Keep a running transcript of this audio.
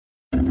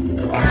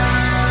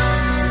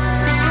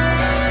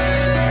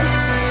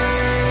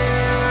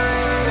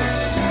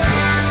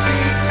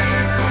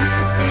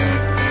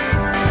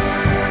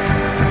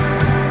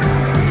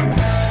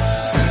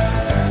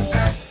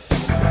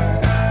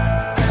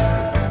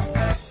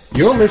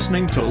You're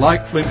listening to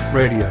Like Flint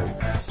Radio,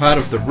 part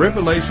of the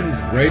Revelations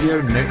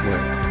Radio Network.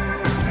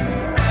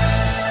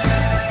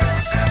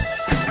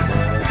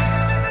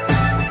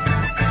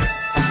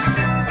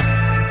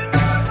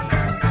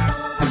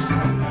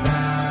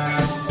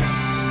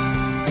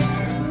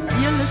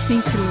 You're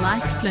listening to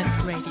Like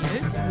Flint Radio,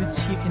 which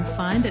you can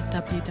find at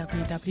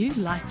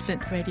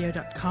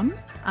www.likeflintradio.com.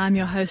 I'm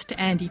your host,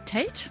 Andy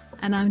Tate,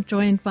 and I'm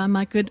joined by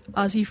my good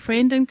Aussie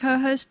friend and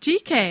co-host,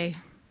 GK.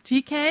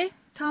 GK?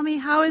 Tell me,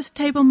 how is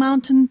Table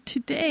Mountain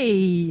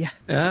today?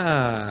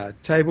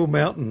 Table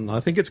Mountain. I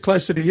think it's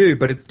closer to you,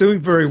 but it's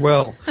doing very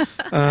well.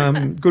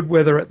 Good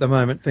weather at the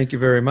moment. Thank you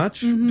very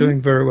much. Mm-hmm.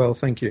 Doing very well.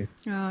 Thank you.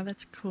 Oh,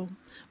 that's cool.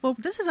 Well,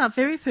 this is our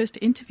very first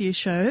interview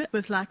show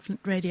with Like Flint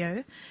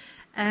Radio.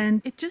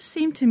 And it just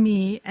seemed to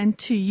me, and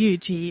to you,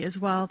 G, as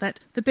well, that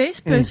the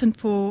best person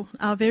for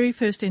our very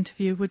first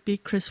interview would be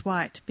Chris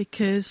White,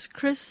 because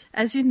Chris,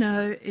 as you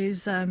know,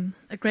 is a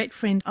great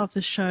friend of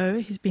the show.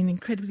 He's been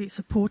incredibly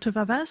supportive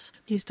of us.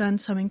 He's done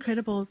some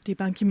incredible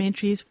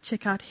debunkumentaries.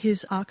 Check out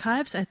his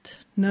archives at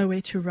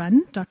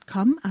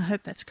nowheretorun.com. I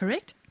hope that's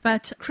correct.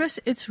 But Chris,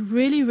 it's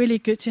really, really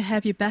good to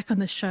have you back on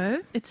the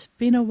show. It's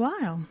been a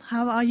while.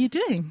 How are you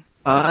doing?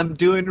 I'm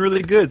doing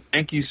really good.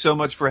 Thank you so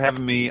much for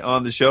having me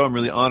on the show. I'm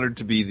really honored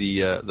to be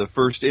the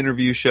first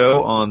interview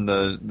show on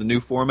the new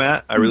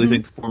format. I really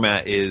think the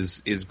format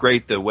is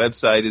great. The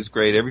website is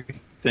great.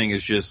 Everything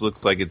is just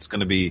looks like it's going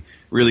to be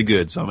really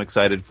good. So I'm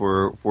excited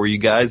for you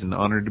guys and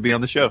honored to be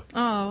on the show.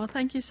 Oh, well,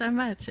 thank you so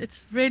much.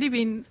 It's really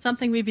been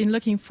something we've been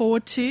looking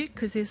forward to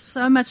because there's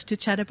so much to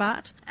chat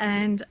about.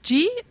 And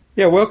G?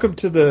 Yeah, welcome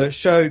to the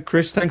show,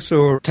 Chris. Thanks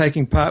for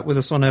taking part with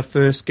us on our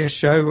first guest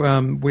show.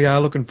 We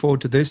are looking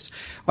forward to this.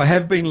 I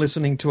have been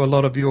listening to a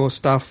lot of your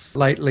stuff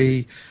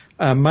lately,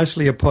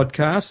 mostly a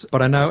podcast,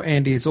 but I know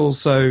Andy has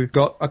also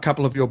got a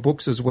couple of your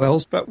books as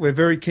well. But we're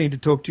very keen to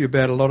talk to you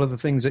about a lot of the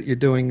things that you're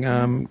doing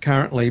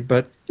currently.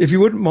 But if you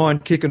wouldn't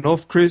mind kicking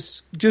off,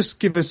 Chris, just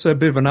give us a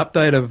bit of an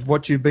update of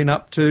what you've been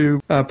up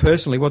to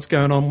personally, what's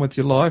going on with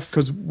your life,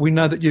 because we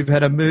know that you've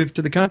had a move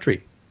to the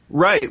country.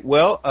 Right.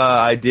 Well,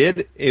 I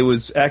did. It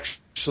was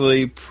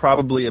actually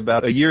probably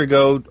about a year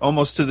ago,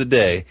 almost to the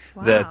day,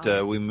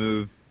 that we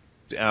moved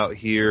out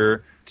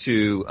here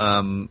to,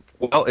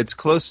 it's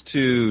close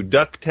to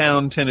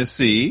Ducktown,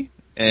 Tennessee,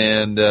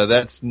 and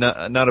that's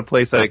not a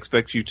place I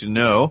expect you to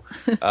know.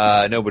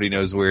 Nobody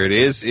knows where it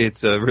is.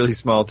 It's a really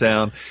small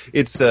town.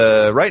 It's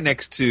right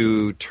next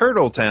to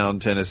Turtletown,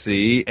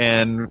 Tennessee,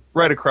 and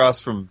right across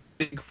from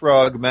Big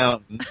Frog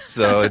Mountain.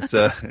 So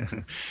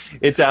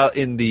it's out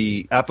in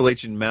the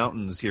Appalachian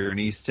Mountains here in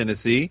East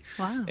Tennessee.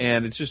 Wow.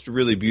 And it's just a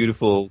really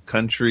beautiful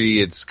country.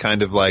 It's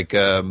kind of like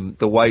the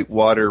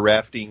whitewater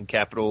rafting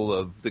capital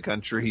of the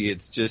country.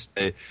 It's just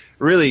a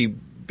really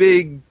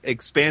big,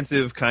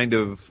 expansive kind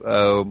of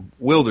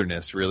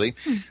wilderness, really.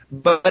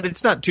 But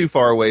it's not too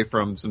far away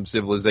from some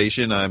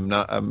civilization. I'm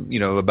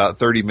about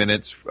 30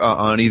 minutes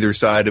on either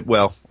side.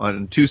 Well,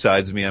 on two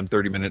sides of me, I'm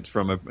 30 minutes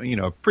from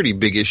a pretty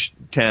biggish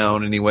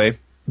town anyway.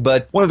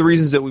 But one of the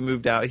reasons that we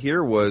moved out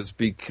here was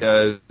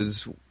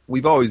because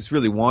we've always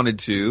really wanted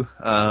to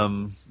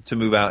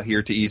move out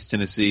here to East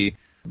Tennessee.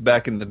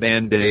 Back in the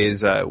band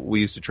days,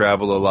 we used to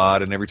travel a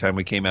lot, and every time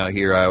we came out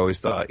here, I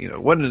always thought,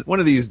 one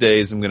of these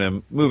days I'm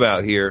going to move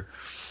out here.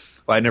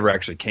 Well, I never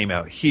actually came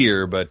out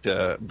here, but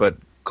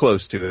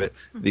close to it,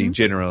 the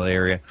general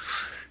area.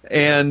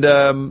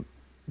 And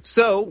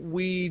so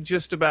we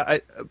just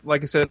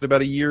like I said,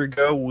 about a year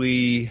ago,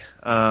 we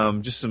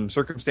just some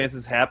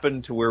circumstances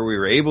happened to where we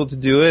were able to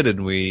do it,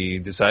 and we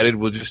decided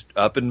we'll just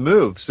up and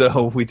move.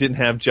 So we didn't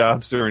have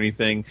jobs or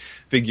anything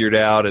figured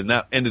out, and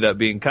that ended up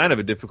being kind of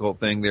a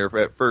difficult thing there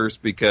at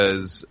first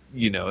because,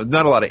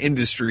 not a lot of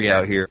industry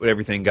out here, but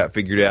everything got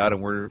figured out,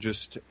 and we're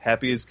just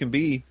happy as can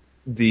be.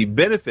 The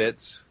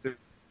benefits,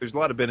 there's a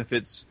lot of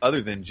benefits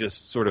other than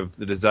just sort of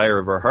the desire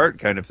of our heart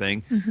kind of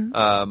thing.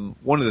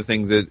 One of the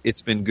things that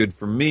it's been good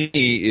for me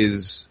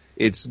is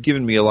it's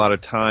given me a lot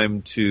of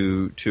time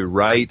to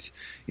write.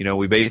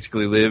 We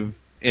basically live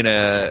in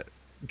a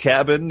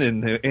cabin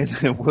in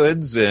the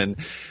woods, and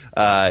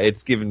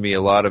it's given me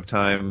a lot of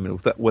time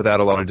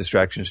without a lot of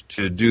distractions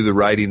to do the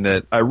writing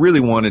that I really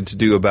wanted to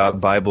do about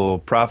Bible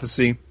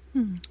prophecy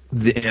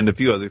and a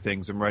few other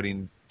things. I'm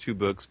writing 2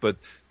 books, but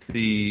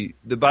the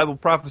Bible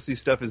prophecy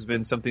stuff has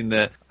been something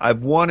that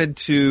I've wanted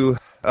to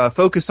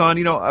focus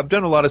on. I've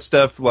done a lot of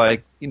stuff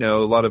like, a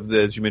lot of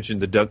as you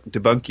mentioned, the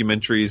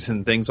debunkumentaries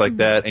and things like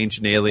that,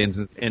 Ancient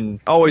Aliens. And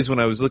always when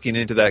I was looking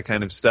into that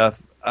kind of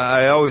stuff,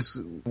 I always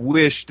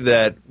wished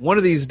that one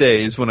of these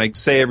days when I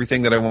say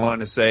everything that I want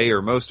to say,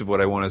 or most of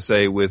what I want to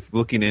say with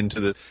looking into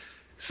the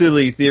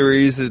silly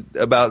theories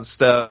about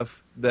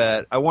stuff,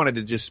 that I wanted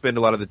to just spend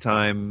a lot of the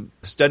time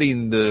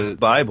studying the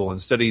Bible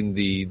and studying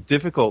the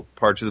difficult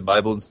parts of the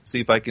Bible and see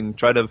if I can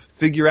try to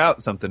figure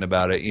out something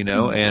about it,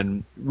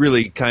 and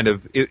really kind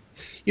of,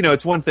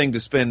 it's one thing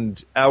to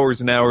spend hours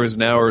and hours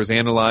and hours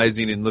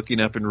analyzing and looking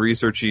up and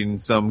researching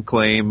some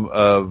claim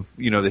of,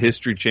 the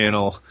History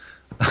Channel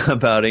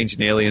about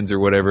ancient aliens or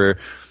whatever.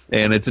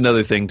 And it's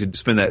another thing to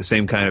spend that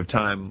same kind of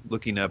time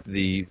looking up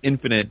the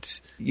infinite,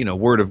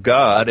 Word of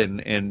God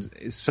and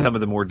some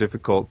of the more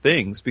difficult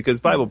things, because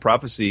Bible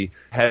prophecy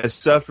has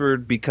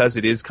suffered because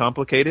it is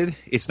complicated.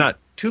 It's not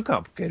too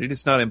complicated.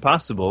 It's not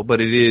impossible, but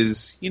it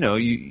is,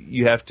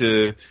 you have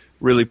to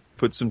really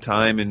put some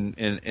time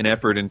and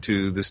effort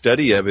into the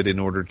study of it in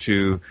order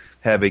to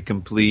have a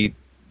complete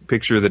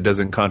picture that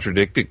doesn't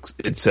contradict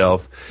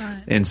itself.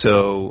 Right. And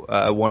so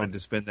I wanted to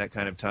spend that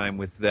kind of time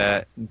with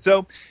that. And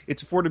so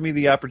it's afforded me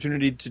the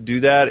opportunity to do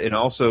that. And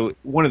also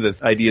one of the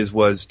ideas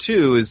was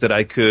too, is that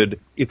I could,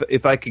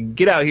 if I could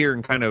get out here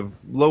and kind of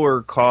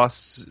lower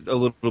costs a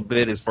little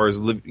bit as far as,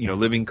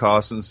 living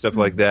costs and stuff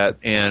like that,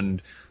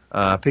 and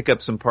pick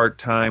up some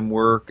part-time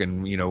work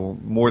and,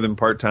 more than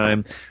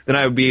part-time, then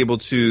I would be able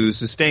to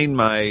sustain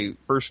my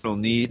personal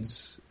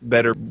needs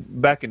better.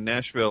 Back in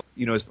Nashville,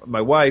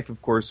 my wife,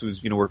 of course,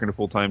 was, working a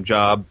full-time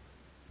job,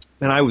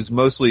 and I was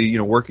mostly,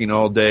 working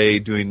all day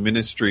doing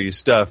ministry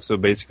stuff. So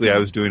basically I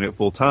was doing it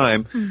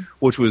full-time,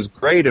 which was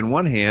great on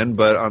one hand,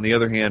 but on the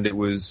other hand, it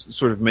was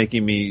sort of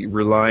making me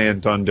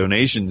reliant on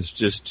donations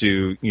just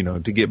to,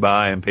 to get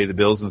by and pay the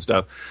bills and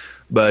stuff.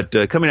 But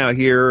coming out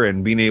here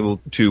and being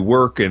able to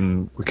work,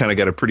 and we kind of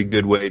got a pretty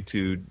good way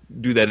to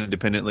do that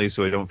independently,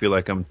 so I don't feel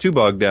like I'm too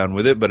bogged down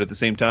with it. But at the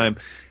same time,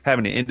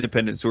 having an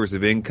independent source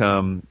of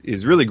income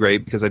is really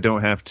great because I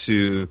don't have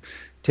to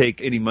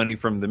take any money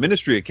from the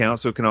ministry account,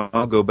 so it can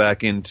all go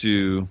back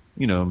into,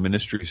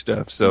 ministry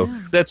stuff. So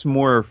that's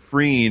more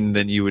freeing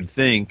than you would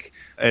think.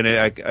 And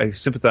I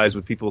sympathize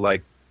with people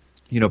like,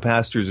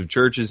 pastors of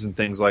churches and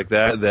things like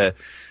that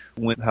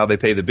when how they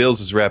pay the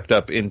bills is wrapped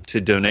up into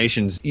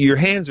donations. Your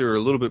hands are a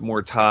little bit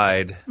more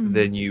tied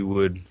than you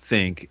would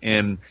think.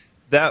 And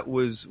that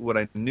was what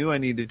I knew I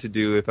needed to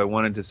do if I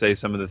wanted to say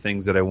some of the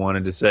things that I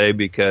wanted to say,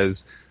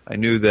 because I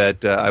knew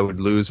that I would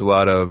lose a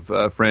lot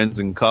of friends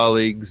and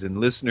colleagues and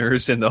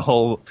listeners and the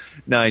whole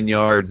 9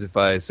 yards if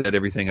I said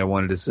everything I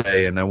wanted to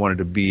say. And I wanted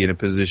to be in a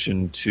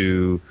position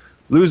to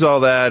lose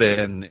all that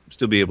and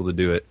still be able to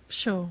do it.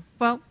 Sure.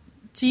 Well,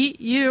 G,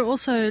 you're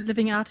also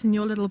living out in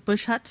your little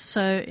bush hut,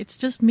 so it's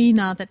just me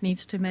now that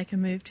needs to make a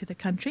move to the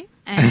country.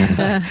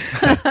 And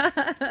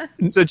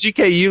So,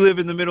 GK, you live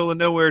in the middle of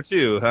nowhere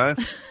too, huh?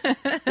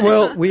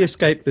 Well, we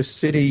escaped the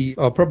city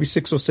probably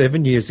 6 or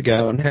 7 years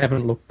ago and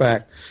haven't looked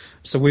back.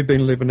 So we've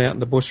been living out in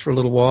the bush for a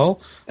little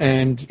while,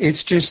 and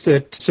it's just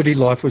that city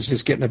life was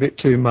just getting a bit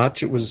too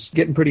much. It was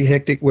getting pretty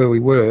hectic where we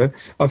were.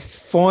 I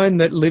find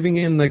that living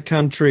in the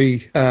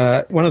country,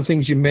 one of the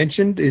things you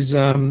mentioned is,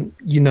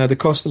 the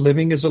cost of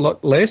living is a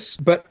lot less.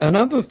 But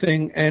another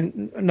thing,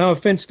 and no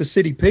offense to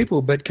city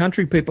people, but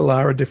country people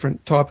are a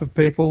different type of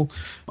people.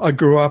 I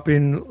grew up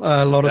in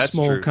a lot of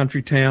small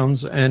country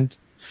towns, and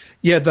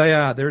yeah, they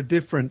are. They're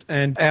different.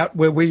 And out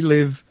where we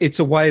live, it's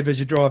a wave as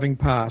you're driving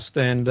past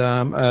and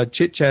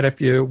chit-chat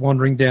if you're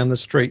wandering down the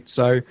street.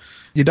 So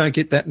you don't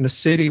get that in the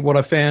city. What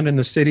I found in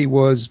the city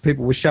was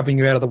people were shoving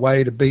you out of the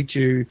way to beat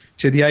you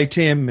to the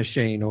ATM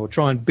machine or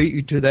try and beat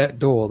you to that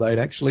door. They'd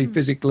actually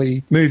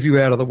physically move you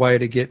out of the way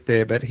to get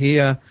there. But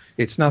here,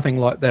 it's nothing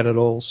like that at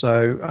all.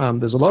 So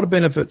there's a lot of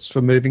benefits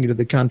for moving into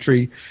the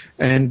country.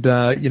 And,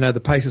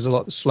 the pace is a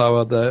lot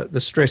slower. The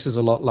stress is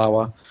a lot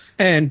lower.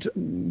 And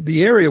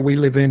the area we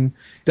live in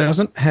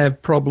doesn't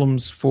have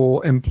problems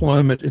for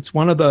employment. It's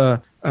one of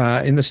the,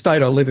 in the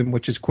state I live in,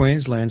 which is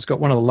Queensland, it's got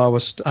one of the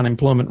lowest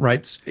unemployment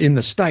rates in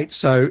the state.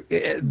 So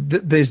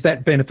there's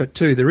that benefit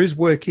too. There is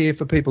work here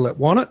for people that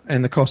want it,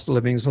 and the cost of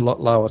living is a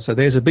lot lower. So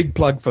there's a big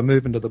plug for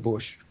moving to the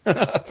bush.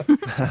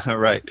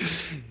 Right.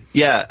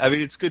 Yeah, I mean,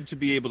 it's good to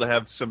be able to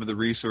have some of the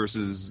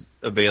resources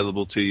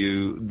available to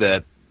you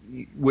that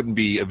wouldn't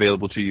be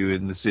available to you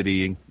in the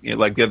city. And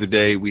like the other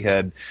day, we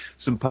had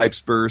some pipes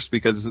burst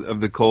because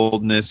of the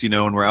coldness,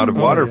 and we're out of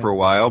water for a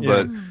while.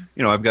 Yeah. But,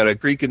 I've got a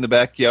creek in the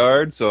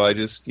backyard, so I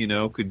just,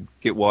 could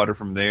get water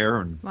from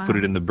there and put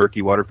it in the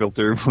Berkey water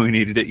filter if we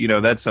needed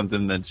it. That's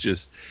something that's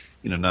just,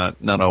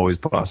 not always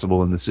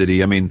possible in the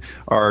city. I mean,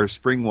 our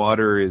spring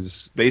water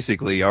is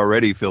basically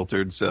already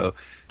filtered, so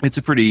it's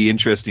a pretty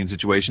interesting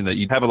situation that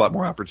you have a lot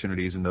more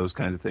opportunities in those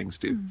kinds of things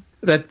too.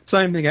 That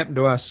same thing happened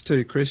to us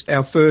too, Chris.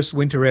 Our first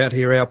winter out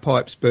here, our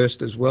pipes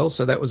burst as well,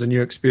 so that was a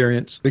new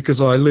experience because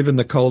I live in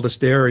the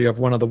coldest area of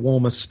one of the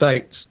warmest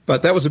states.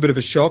 But that was a bit of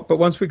a shock. But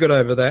once we got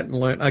over that and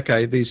learned,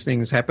 okay, these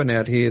things happen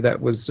out here,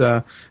 that was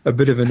a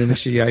bit of an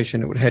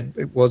initiation.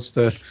 It was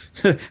the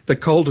the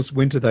coldest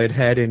winter they'd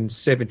had in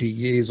 70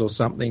 years or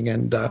something.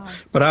 And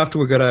but after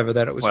we got over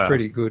that, it was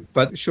pretty good.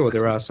 But sure,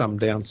 there are some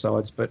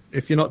downsides. But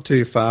if you're not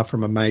too far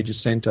from a major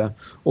centre,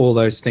 all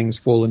those things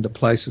fall into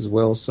place as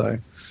well. So,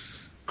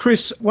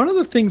 Chris, one of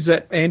the things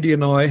that Andy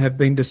and I have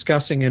been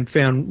discussing and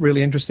found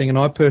really interesting, and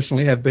I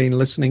personally have been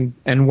listening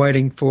and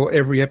waiting for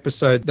every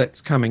episode that's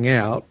coming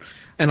out,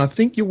 and I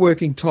think your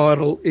working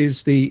title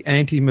is The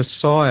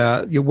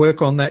Anti-Messiah, your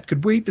work on that.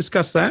 Could we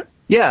discuss that?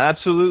 Yeah,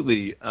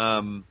 absolutely.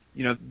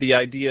 The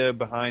idea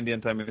behind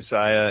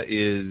Anti-Messiah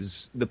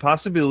is the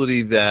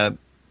possibility that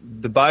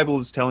the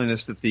Bible is telling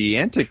us that the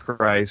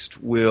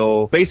Antichrist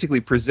will basically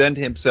present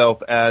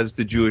himself as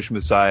the Jewish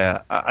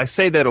Messiah. I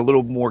say that a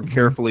little more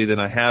carefully than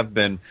I have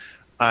been.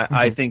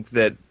 I think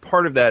that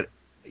part of that,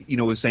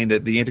 was saying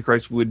that the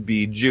Antichrist would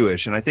be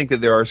Jewish, and I think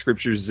that there are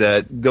scriptures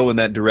that go in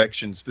that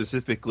direction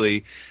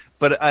specifically.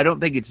 But I don't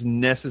think it's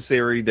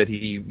necessary that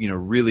he,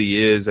 really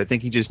is. I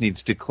think he just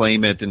needs to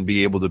claim it and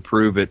be able to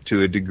prove it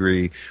to a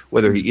degree.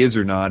 Whether he is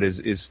or not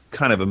is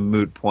kind of a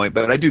moot point.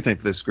 But I do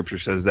think the scripture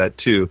says that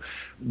too.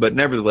 But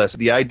nevertheless,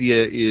 the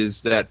idea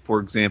is that, for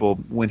example,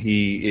 when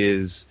he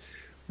is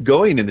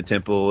going in the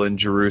temple in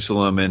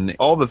Jerusalem and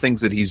all the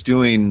things that he's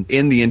doing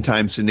in the end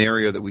time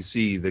scenario that we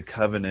see, the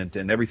covenant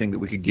and everything that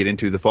we could get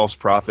into, the false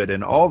prophet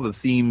and all the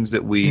themes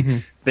that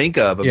we think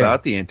of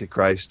about the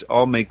Antichrist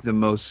all make the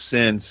most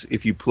sense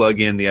if you plug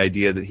in the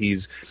idea that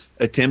he's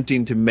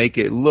attempting to make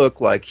it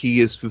look like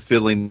he is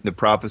fulfilling the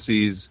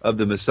prophecies of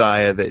the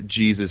Messiah that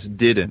Jesus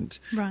didn't.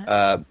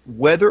 Right.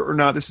 Whether or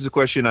not, this is a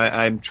question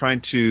I'm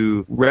trying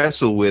to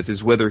wrestle with,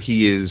 is whether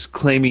he is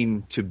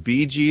claiming to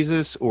be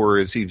Jesus or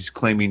is he just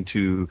claiming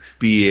to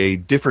be a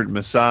different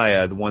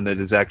Messiah, the one that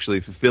is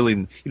actually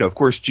fulfilling, of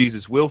course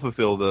Jesus will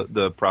fulfill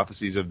the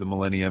prophecies of the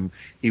millennium.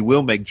 He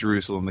will make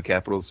Jerusalem the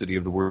capital city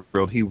of the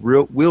world. He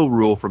will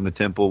rule from the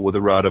temple with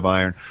a rod of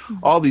iron.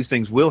 All these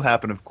things will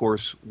happen, of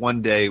course,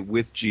 one day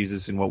with Jesus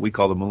in what we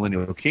call the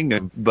millennial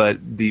kingdom. But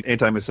the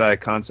anti-Messiah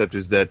concept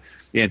is that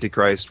the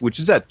Antichrist,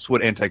 that's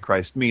what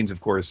Antichrist means, of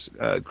course.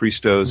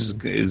 Christos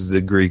is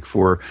the Greek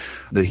for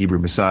the Hebrew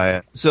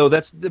Messiah. So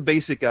that's the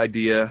basic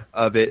idea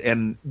of it.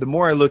 And the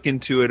more I look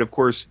into it, of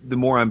course, the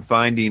more I'm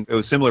finding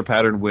a similar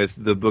pattern with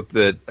the book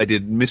that I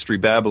did, Mystery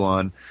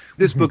Babylon.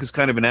 This book is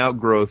kind of an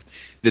outgrowth,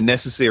 the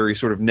necessary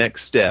sort of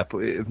next step.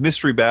 If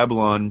Mystery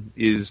Babylon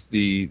is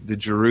the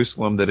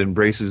Jerusalem that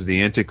embraces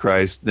the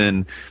Antichrist,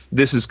 then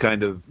this is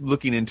kind of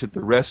looking into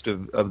the rest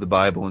of the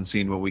Bible and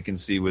seeing what we can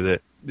see with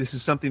it. This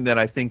is something that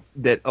I think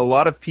that a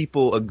lot of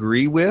people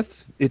agree with.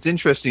 It's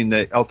interesting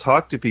that I'll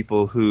talk to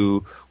people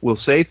who will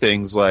say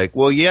things like,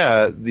 well,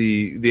 yeah,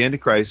 the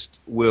Antichrist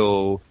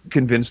will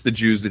convince the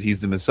Jews that he's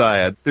the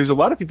Messiah. There's a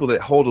lot of people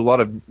that hold a lot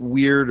of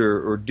weird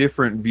or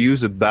different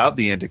views about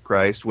the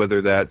Antichrist,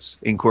 whether that's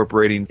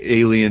incorporating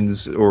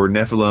aliens or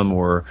Nephilim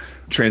or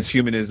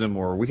transhumanism,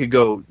 or we could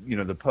go,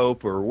 the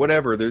Pope or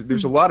whatever.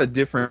 There's a lot of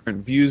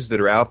different views that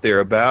are out there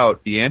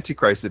about the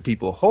Antichrist that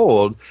people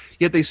hold,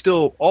 yet they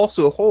still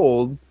also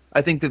hold,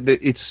 I think that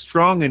it's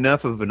strong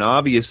enough of an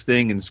obvious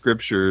thing in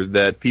Scripture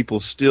that people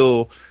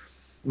still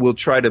will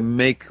try to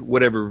make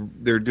whatever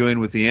they're doing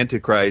with the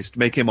Antichrist,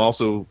 make him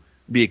also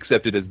be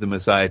accepted as the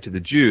Messiah to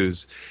the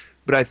Jews.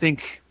 But I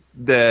think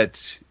that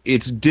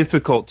it's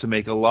difficult to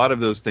make a lot of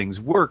those things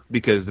work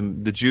because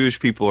the Jewish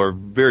people are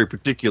very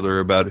particular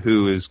about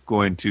who is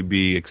going to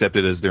be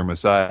accepted as their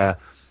Messiah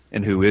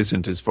and who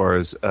isn't, as far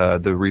as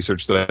the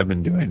research that I've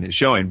been doing is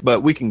showing.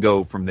 But we can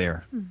go from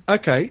there.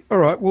 Okay, all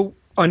right. Well,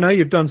 I know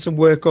you've done some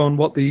work on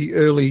what the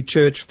early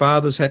church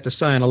fathers had to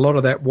say, and a lot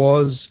of that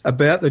was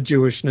about the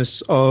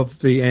Jewishness of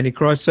the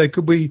Antichrist. So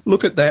could we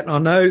look at that? I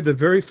know the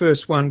very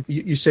first one,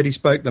 you said he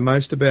spoke the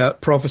most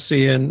about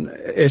prophecy and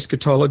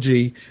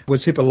eschatology,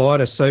 was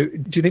Hippolytus. So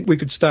do you think we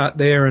could start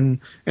there and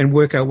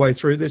work our way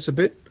through this a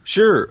bit?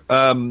 Sure.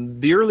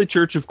 The early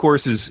church, of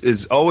course,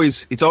 is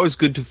always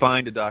good to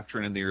find a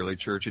doctrine in the early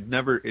church. It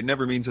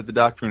never means that the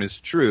doctrine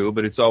is true,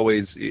 but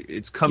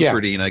it's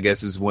comforting, I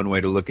guess, is one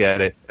way to look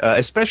at it.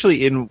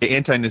 Especially in the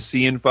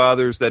ante-Nicene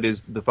fathers, that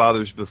is the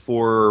fathers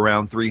before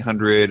around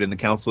 300 and the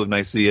Council of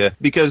Nicaea,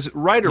 because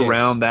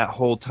around that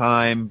whole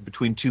time,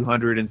 between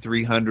 200 and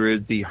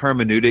 300, the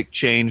hermeneutic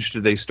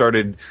changed. They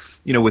started,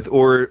 with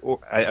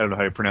I don't know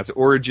how to pronounce it,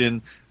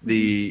 Origen.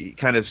 The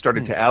kind of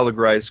started to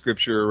allegorize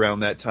Scripture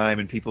around that time,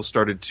 and people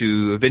started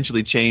to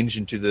eventually change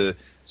into the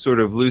sort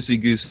of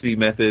loosey-goosey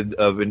method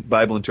of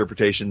Bible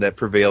interpretation that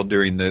prevailed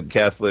during the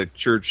Catholic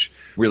Church,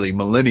 really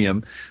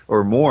millennium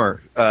or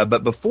more.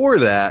 But before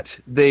that,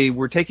 they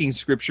were taking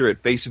Scripture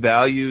at face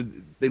value.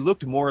 They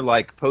looked more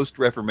like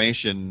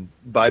post-Reformation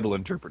Bible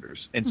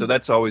interpreters, and so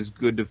that's always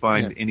good to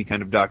find any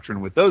kind of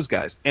doctrine with those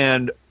guys.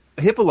 And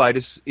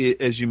Hippolytus,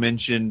 as you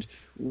mentioned,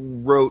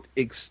 wrote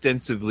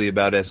extensively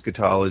about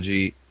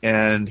eschatology,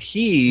 and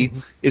he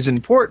is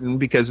important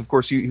because, of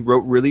course, he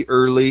wrote really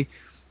early,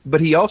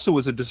 but he also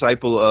was a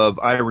disciple of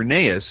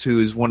Irenaeus, who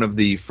is one of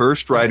the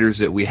first writers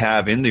that we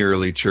have in the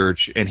early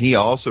church, and he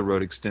also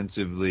wrote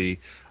extensively.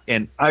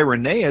 And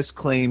Irenaeus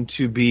claimed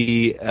to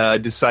be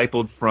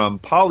discipled from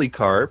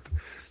Polycarp,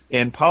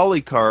 and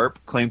Polycarp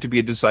claimed to be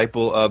a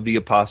disciple of the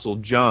Apostle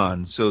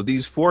John. So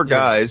these four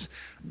guys,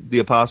 the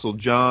Apostle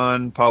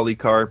John,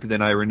 Polycarp,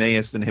 then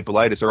Irenaeus, then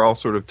Hippolytus, are all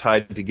sort of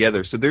tied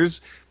together. So there's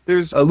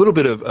there's a little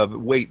bit of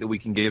weight that we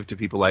can give to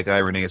people like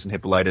Irenaeus and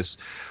Hippolytus,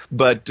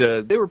 but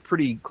they were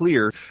pretty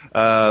clear.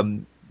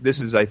 This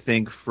is, I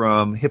think,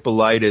 from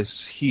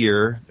Hippolytus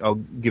here. I'll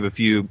give a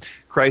few.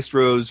 Christ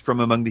rose from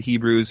among the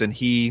Hebrews, and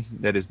he,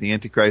 that is the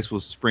Antichrist, will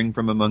spring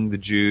from among the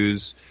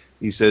Jews.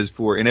 He says,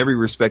 for in every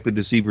respect the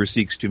deceiver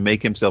seeks to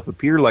make himself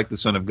appear like the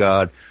Son of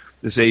God.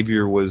 The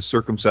Savior was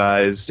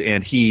circumcised,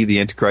 and he, the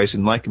Antichrist,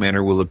 in like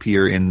manner will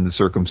appear in the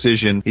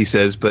circumcision. He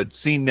says, but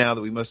seeing now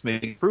that we must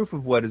make proof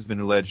of what has been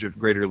alleged at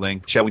greater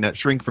length, shall we not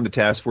shrink from the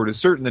task? For it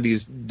is certain that he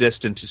is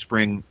destined to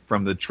spring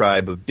from the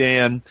tribe of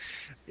Dan.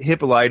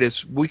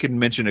 Hippolytus, we can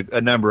mention a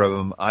number of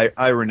them.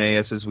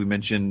 Irenaeus, as we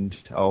mentioned,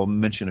 I'll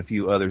mention a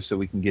few others so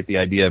we can get the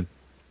idea.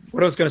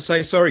 What I was going to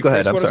say, sorry, Go Chris,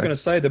 ahead, I'm what I was sorry. going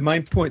to say, the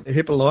main point that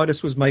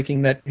Hippolytus was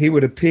making, that he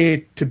would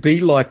appear to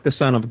be like the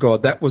Son of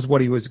God. That was what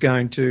he was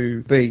going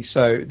to be.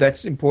 So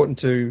that's important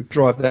to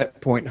drive that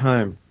point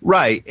home.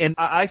 Right, and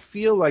I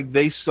feel like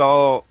they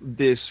saw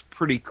this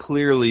pretty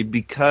clearly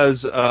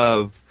because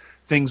of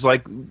things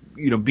like,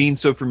 being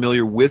so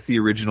familiar with the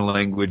original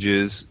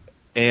languages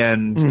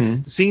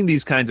and seeing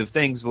these kinds of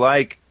things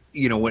like,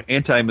 when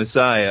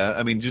anti-Messiah,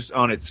 I mean, just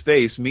on its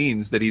face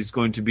means that he's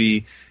going to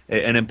be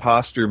an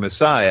imposter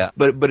Messiah.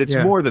 But it's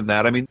more than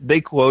that. I mean,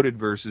 they quoted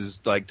verses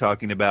like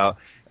talking about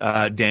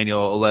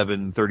Daniel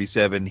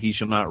 11:37, he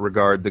shall not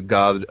regard the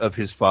God of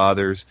his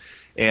fathers.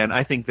 And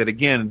I think that,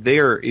 again,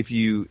 if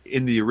you,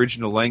 in the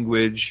original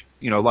language,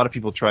 a lot of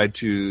people tried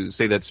to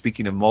say that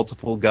speaking of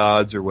multiple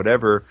gods or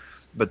whatever,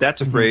 but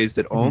that's a phrase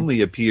that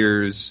only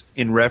appears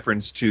in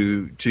reference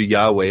to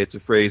Yahweh. It's a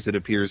phrase that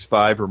appears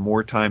 5 or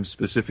more times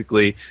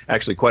specifically,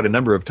 actually quite a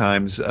number of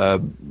times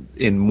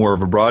in more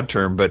of a broad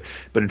term, but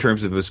in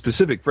terms of a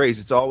specific phrase,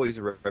 it's always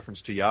a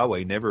reference to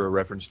Yahweh, never a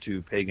reference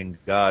to pagan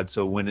gods.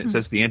 So when it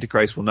says the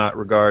Antichrist will not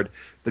regard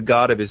the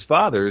God of his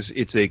fathers,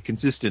 it's a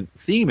consistent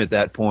theme at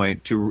that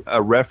point to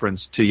a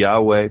reference to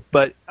Yahweh.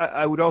 But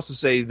I would also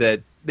say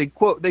that they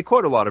quote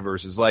a lot of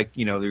verses, like,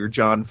 your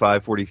John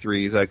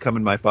 5:43, I come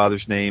in my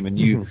Father's name, and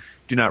you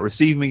do not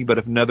receive me, but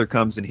if another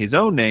comes in his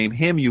own name,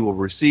 him you will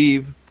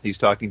receive. He's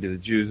talking to the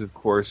Jews, of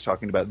course,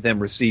 talking about them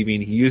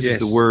receiving. He uses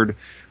the word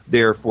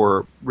there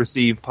for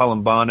receive,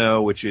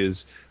 palambano, which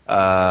is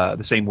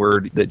the same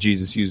word that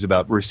Jesus used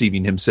about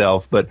receiving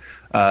himself, but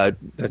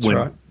That's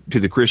right. To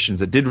the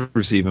Christians that did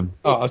receive him.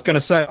 Oh, I was going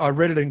to say, I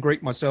read it in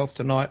Greek myself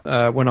tonight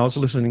when I was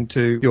listening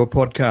to your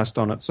podcast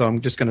on it, so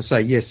I'm just going to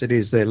say, yes, it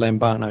is there,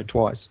 lambano,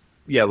 twice.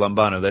 Yeah,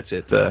 lambano, that's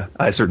it.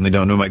 I certainly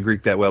don't know my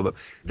Greek that well, but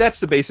that's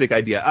the basic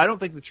idea. I don't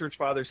think the church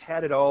fathers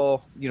had it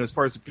all, as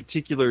far as the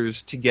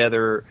particulars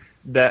together.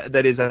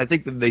 That is, I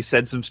think that they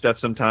said some stuff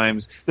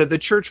sometimes that the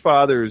church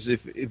fathers,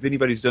 if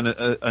anybody's done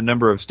a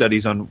number of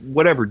studies on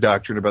whatever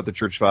doctrine about the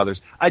church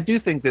fathers, I do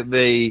think that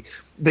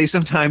they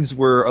sometimes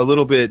were a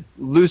little bit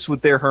loose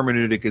with their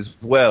hermeneutic as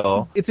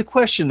well. It's a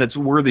question that's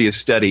worthy of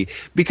study,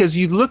 because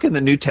you look in the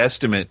New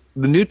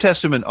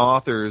Testament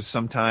authors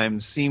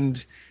sometimes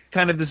seemed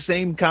kind of the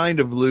same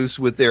kind of loose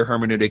with their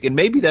hermeneutic, and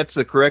maybe that's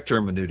the correct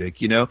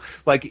hermeneutic,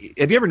 Like,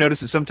 have you ever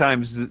noticed that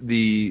sometimes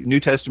the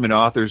New Testament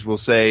authors will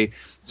say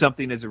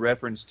something as a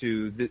reference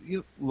to,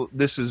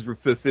 this is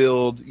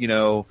fulfilled,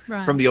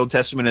 Right. from the Old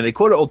Testament, and they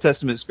quote Old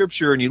Testament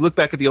scripture, and you look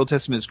back at the Old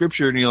Testament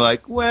scripture, and you're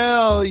like,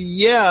 well,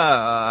 yeah,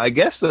 I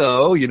guess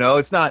so,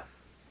 it's not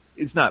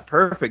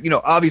perfect.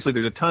 Obviously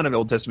there's a ton of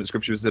Old Testament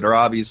scriptures that are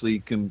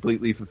obviously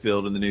completely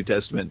fulfilled in the New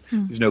Testament.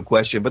 There's no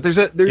question. But there's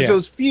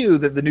those few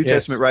that the New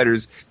Testament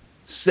writers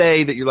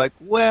say that you're like,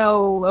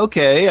 well,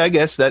 okay, I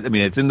guess that,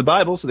 it's in the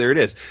Bible, so there it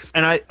is.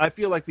 And I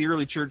feel like the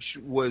early church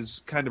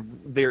was kind of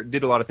there,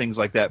 did a lot of things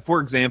like that. For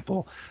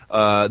example,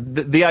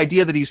 the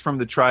idea that he's from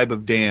the tribe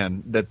of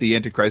Dan, that the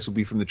Antichrist will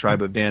be from the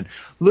tribe of Dan.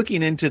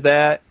 Looking into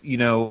that,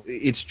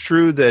 it's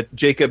true that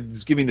Jacob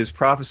is giving this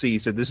prophecy. He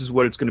said this is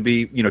what it's going to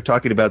be,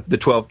 talking about the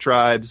 12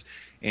 tribes.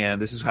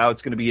 And this is how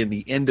it's going to be in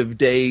the end of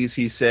days,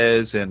 he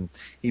says, and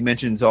he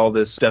mentions all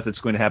this stuff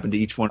that's going to happen to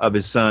each one of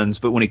his sons.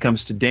 But when he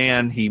comes to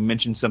Dan, he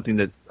mentions something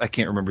that I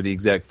can't remember the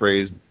exact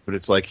phrase, but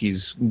it's like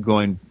he's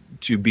going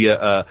to be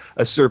a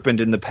serpent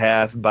in the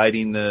path,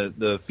 biting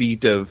the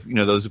feet of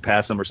those who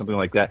pass him, or something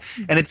like that.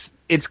 And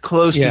it's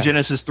close to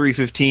Genesis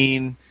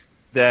 3:15.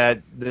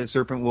 That the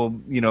serpent will,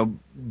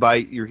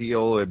 bite your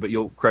heel, but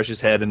you'll crush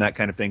his head, and that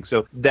kind of thing.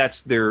 So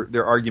that's their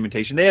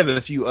argumentation. They have a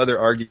few other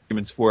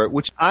arguments for it,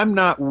 which I'm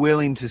not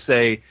willing to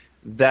say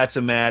that's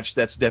a match.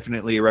 That's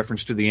definitely a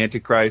reference to the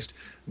Antichrist,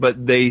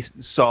 but they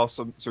saw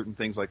some certain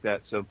things like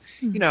that. So,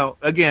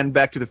 again,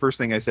 back to the first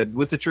thing I said,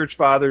 with the church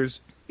fathers,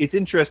 it's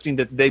interesting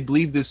that they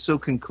believe this so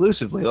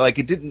conclusively.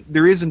 Like,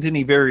 there isn't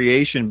any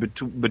variation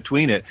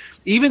between it.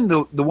 Even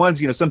the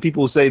ones, some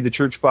people will say the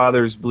church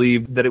fathers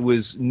believed that it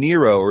was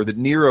Nero, or that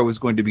Nero was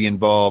going to be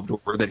involved,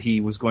 or that he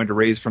was going to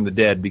raise from the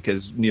dead,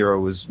 because Nero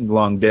was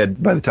long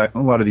dead by the time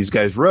a lot of these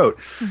guys wrote.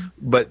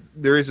 But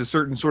there is a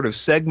certain sort of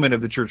segment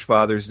of the church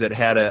fathers that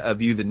had a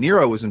view that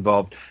Nero was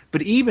involved.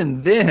 But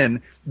even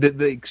then,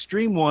 the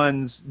extreme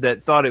ones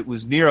that thought it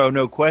was Nero,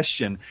 no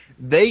question,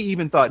 they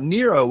even thought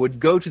Nero would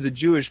go to the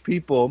Jewish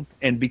people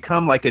and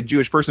become like a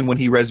Jewish person when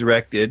he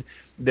resurrected.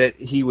 that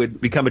he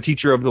would become a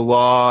teacher of the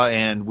law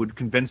and would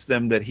convince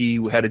them that he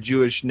had a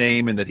Jewish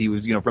name and that he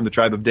was, from the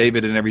tribe of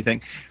David and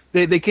everything.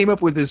 They came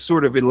up with this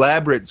sort of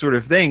elaborate sort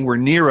of thing where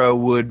Nero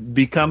would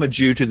become a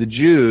Jew to the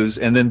Jews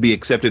and then be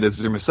accepted as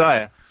their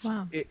Messiah.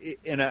 Wow.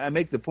 And I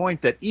make the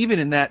point that even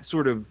in that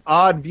sort of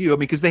odd view,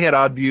 because they had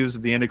odd views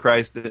of the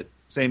Antichrist, that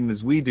same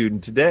as we do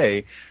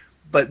today,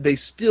 but they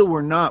still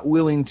were not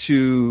willing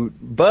to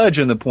budge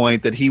on the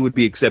point that he would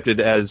be accepted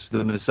as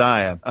the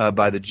Messiah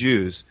by the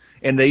Jews.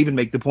 And they even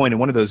make the point in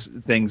one of those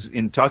things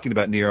in talking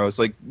about Nero, it's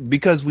like,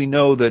 because we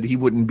know that he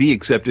wouldn't be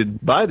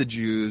accepted by the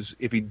Jews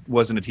if he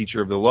wasn't a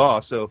teacher of the law.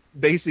 So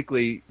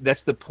basically,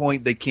 that's the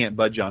point they can't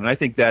budge on. And I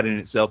think that in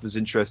itself is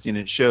interesting.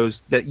 It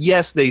shows that,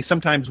 yes, they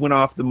sometimes went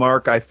off the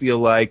mark, I feel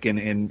like,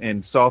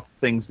 and saw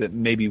things that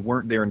maybe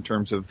weren't there in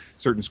terms of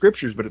certain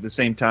scriptures, but at the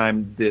same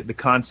time, the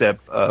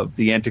concept of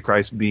the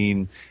Antichrist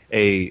being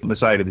a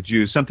Messiah to the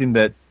Jews, something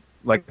that,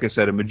 like I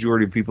said, a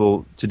majority of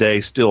people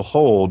today still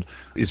hold,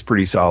 is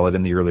pretty solid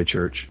in the early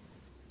church.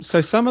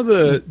 So some of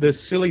the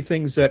silly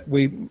things that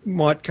we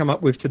might come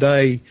up with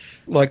today,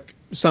 like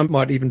some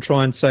might even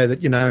try and say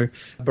that,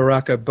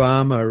 Barack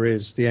Obama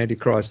is the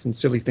Antichrist and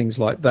silly things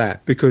like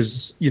that,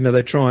 because,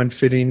 they try and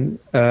fit in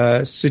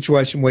a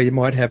situation where you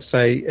might have,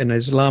 say, an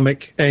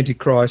Islamic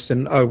Antichrist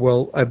and,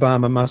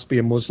 Obama must be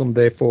a Muslim,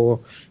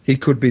 therefore he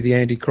could be the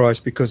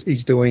Antichrist because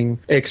he's doing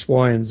X,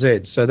 Y, and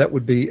Z. So that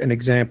would be an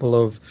example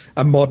of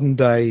a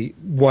modern-day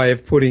way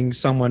of putting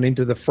someone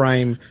into the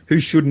frame who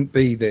shouldn't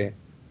be there.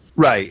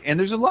 Right, and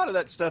there's a lot of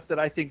that stuff that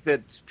I think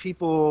that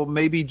people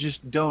maybe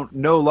just don't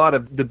know a lot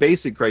of the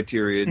basic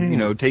criteria,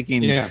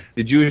 taking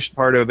the Jewish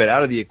part of it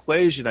out of the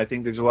equation. I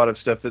think there's a lot of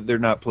stuff that they're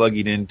not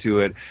plugging into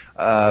it.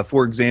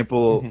 For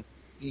example,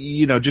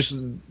 just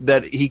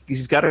that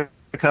he's got to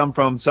come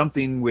from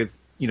something with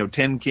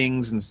 10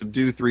 kings and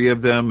subdue 3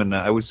 of them, and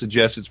I would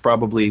suggest it's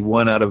probably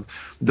one out of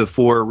the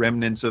 4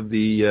 remnants of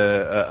the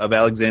of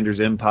Alexander's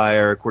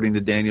empire, according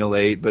to Daniel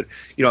 8. But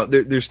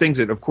there's things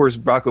that, of course,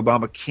 Barack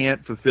Obama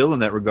can't fulfill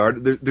in that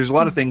regard. There's a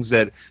lot of things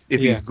that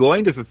if he's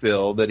going to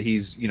fulfill, that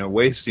he's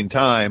wasting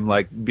time,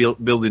 like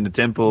building the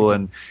temple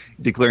and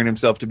declaring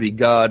himself to be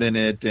God in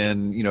it,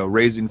 and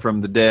raising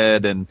from the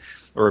dead,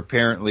 or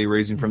apparently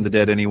raising from the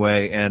dead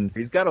anyway, and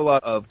he's got a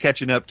lot of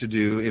catching up to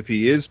do if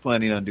he is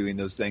planning on doing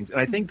those things.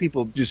 And I think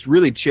people just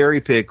really cherry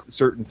pick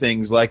certain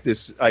things, like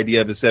this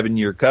idea of a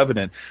 7-year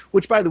covenant,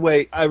 which, by the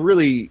way, I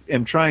really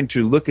am trying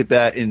to look at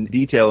that in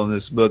detail in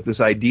this book, this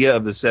idea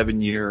of the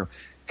 7-year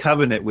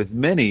covenant with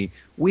many.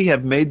 We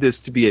have made this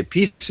to be a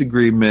peace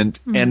agreement,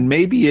 and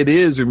maybe it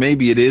is or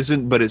maybe it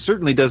isn't, but it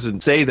certainly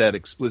doesn't say that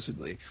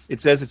explicitly. It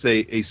says it's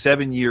a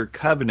 7-year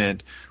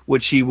covenant,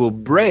 which he will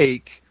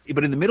break,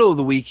 but in the middle of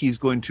the week, he's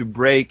going to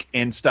break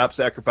and stop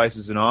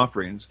sacrifices and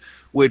offerings,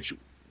 which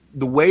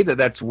the way that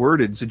that's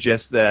worded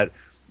suggests that,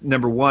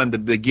 number one, the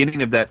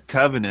beginning of that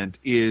covenant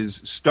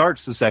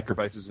starts the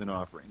sacrifices and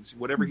offerings.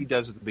 Whatever he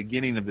does at the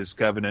beginning of this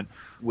covenant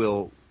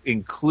will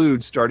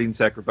include starting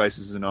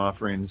sacrifices and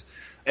offerings.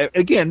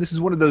 Again, this is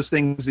one of those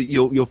things that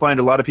you'll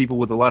find a lot of people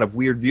with a lot of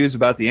weird views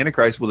about the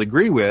Antichrist will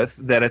agree with,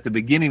 that at the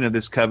beginning of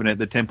this covenant,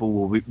 the temple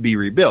will be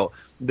rebuilt.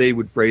 They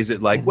would phrase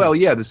it like, the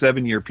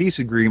 7-year peace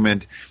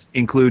agreement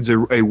includes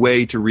a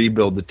way to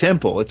rebuild the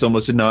temple. It's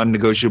almost a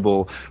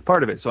non-negotiable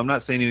part of it. So I'm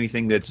not saying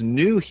anything that's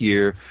new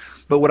here.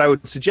 But what I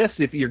would suggest,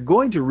 if you're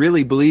going to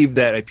really believe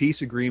that a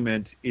peace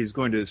agreement is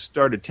going to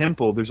start a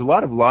temple, there's a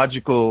lot of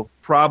logical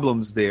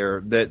problems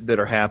there that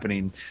are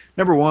happening.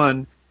 Number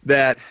one,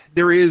 that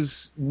there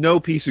is no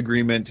peace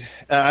agreement.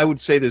 I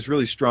would say this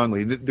really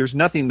strongly. There's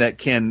nothing that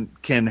can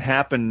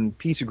happen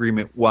peace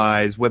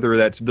agreement-wise, whether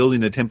that's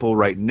building a temple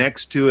right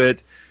next to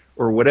it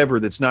or whatever,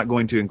 that's not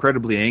going to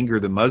incredibly anger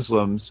the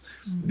Muslims,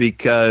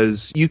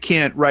 because you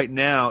can't right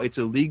now. It's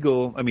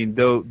illegal. I mean,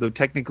 though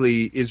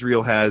technically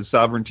Israel has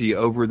sovereignty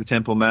over the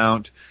Temple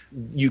Mount,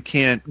 you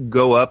can't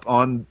go up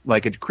on,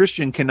 like a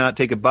Christian cannot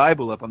take a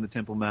Bible up on the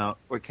Temple Mount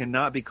or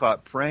cannot be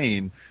caught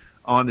praying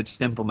on the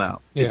Temple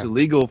Mount. Yeah. It's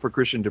illegal for a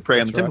Christian to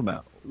pray on the Temple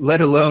Mount,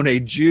 let alone a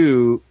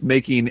Jew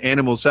making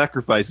animal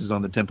sacrifices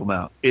on the Temple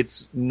Mount.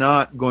 It's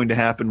not going to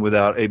happen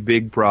without a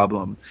big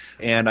problem.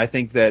 And I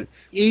think that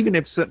even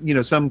if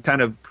some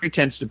kind of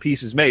pretense to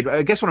peace is made,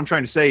 I guess what I'm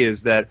trying to say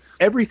is that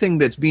everything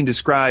that's being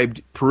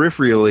described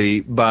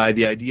peripherally by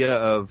the idea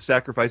of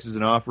sacrifices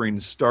and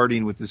offerings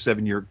starting with the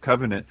 7-year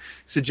covenant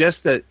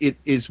suggests that it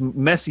is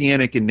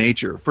messianic in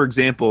nature. For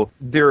example,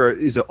 there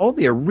is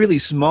only a really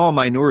small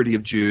minority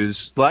of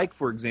Jews, like,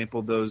 for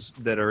example, those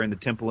that are in the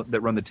temple,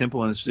 that run the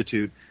Temple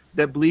Institute,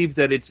 that believe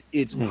that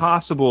it's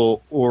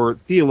possible, or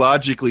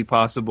theologically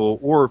possible,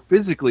 or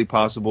physically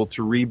possible,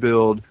 to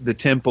rebuild the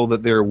temple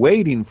that they're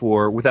waiting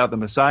for without the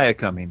Messiah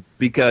coming.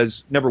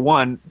 Because, number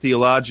one,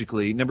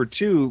 theologically. Number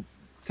two,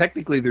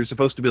 technically they're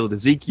supposed to build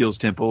Ezekiel's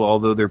temple,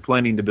 although they're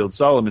planning to build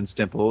Solomon's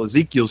temple.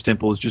 Ezekiel's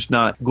temple is just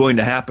not going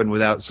to happen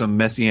without some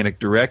messianic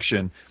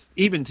direction.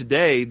 Even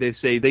today, they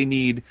say they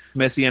need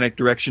messianic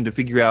direction to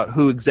figure out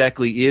who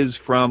exactly is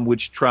from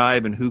which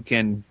tribe and who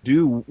can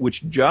do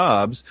which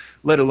jobs,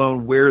 let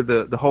alone where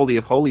the Holy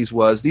of Holies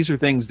was. These are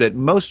things that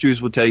most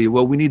Jews will tell you,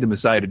 well, we need the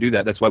Messiah to do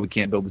that. That's why we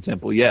can't build the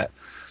temple yet.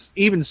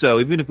 Even so,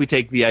 even if we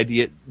take the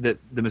idea that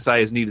the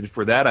Messiah is needed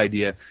for that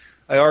idea,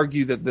 I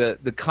argue that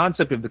the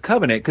concept of the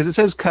covenant, because it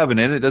says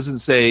covenant, it doesn't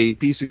say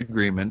peace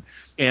agreement,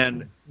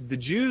 and the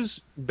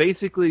Jews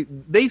basically,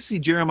 they see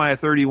Jeremiah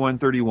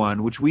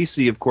 31:31, which we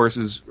see, of course,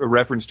 is a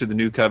reference to the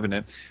new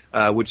covenant,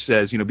 which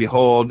says,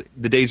 behold,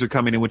 the days are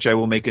coming in which I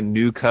will make a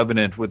new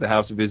covenant with the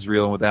house of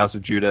Israel and with the house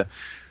of Judah.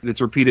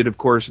 It's repeated, of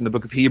course, in the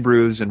book of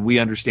Hebrews, and we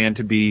understand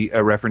to be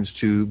a reference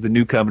to the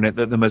new covenant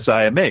that the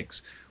Messiah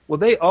makes. Well,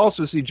 they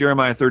also see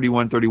Jeremiah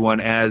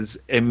 31:31 as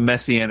a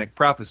messianic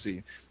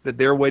prophecy, that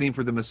they're waiting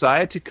for the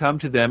Messiah to come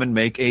to them and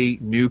make a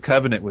new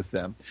covenant with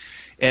them.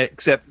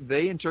 Except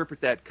they interpret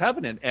that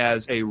covenant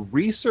as a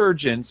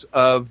resurgence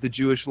of the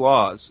Jewish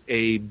laws,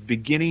 a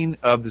beginning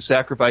of the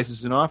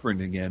sacrifices and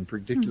offering again,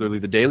 particularly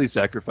the daily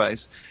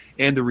sacrifice,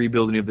 and the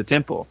rebuilding of the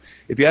temple.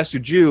 If you ask a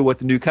Jew what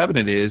the new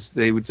covenant is,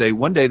 they would say,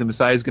 one day the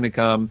Messiah is going to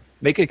come,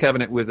 make a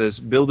covenant with us,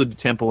 build a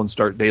temple, and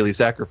start daily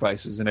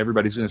sacrifices, and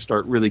everybody's going to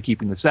start really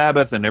keeping the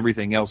Sabbath, and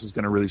everything else is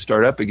going to really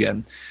start up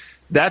again.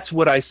 That's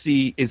what I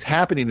see is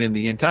happening in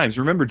the end times.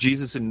 Remember,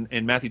 Jesus in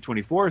Matthew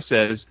 24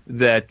 says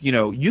that,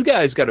 you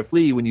guys got to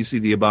flee when you see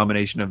the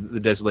abomination of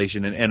the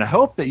desolation, and I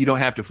hope that you don't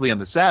have to flee on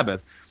the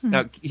Sabbath.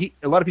 Now,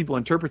 a lot of people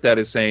interpret that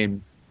as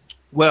saying,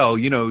 well,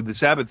 the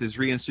Sabbath is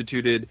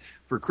reinstituted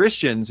for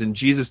Christians, and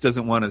Jesus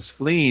doesn't want us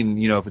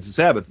fleeing, if it's a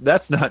Sabbath.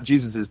 That's not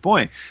Jesus'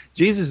 point.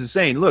 Jesus is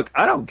saying, look,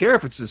 I don't care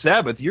if it's the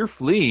Sabbath, you're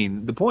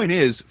fleeing. The point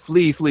is,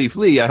 flee, flee,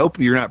 flee. I hope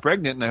you're not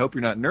pregnant, and I hope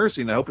you're not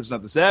nursing, I hope it's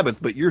not the Sabbath,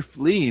 but you're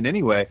fleeing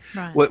anyway.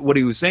 Right. What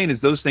he was saying is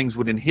those things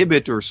would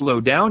inhibit or slow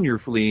down your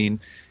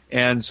fleeing.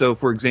 And so,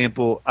 for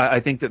example, I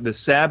think that the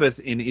Sabbath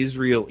in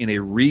Israel, in a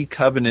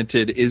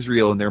recovenanted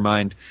Israel in their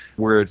mind,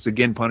 where it's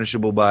again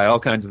punishable by all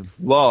kinds of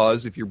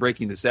laws, if you're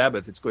breaking the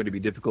Sabbath, it's going to be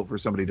difficult for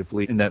somebody to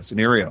flee in that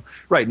scenario.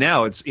 Right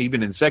now, it's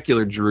even in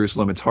secular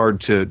Jerusalem, it's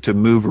hard to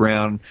move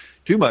around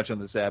too much on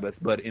the Sabbath,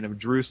 but in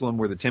Jerusalem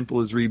where the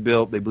temple is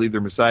rebuilt, they believe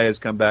their Messiah has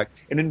come back.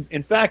 And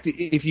in fact,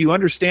 if you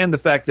understand the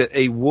fact that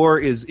a war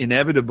is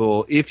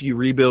inevitable if you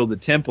rebuild the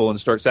temple and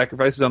start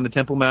sacrifices on the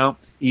Temple Mount,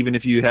 even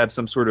if you have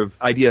some sort of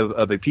idea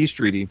of a peace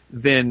treaty,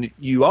 then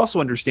you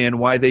also understand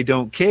why they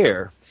don't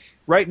care.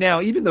 Right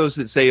now, even those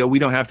that say, we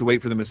don't have to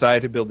wait for the Messiah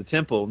to build the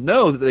temple,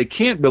 know that they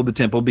can't build the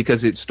temple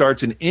because it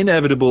starts an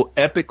inevitable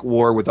epic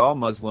war with all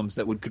Muslims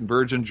that would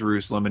converge on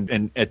Jerusalem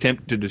and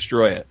attempt to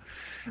destroy it.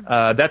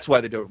 That's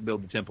why they don't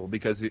build the temple,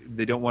 because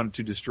they don't want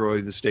to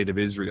destroy the state of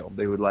Israel.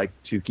 They would like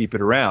to keep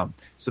it around,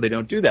 so they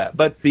don't do that.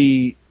 But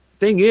the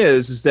thing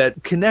is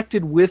that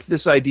connected with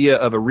this idea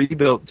of a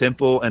rebuilt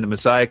temple and a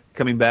Messiah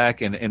coming back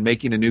and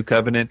making a new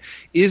covenant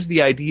is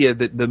the idea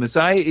that the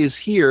Messiah is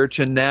here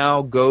to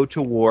now go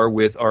to war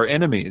with our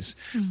enemies.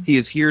 He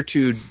is here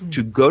to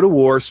go to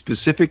war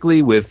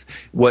specifically with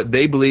what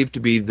they believe to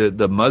be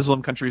the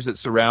Muslim countries that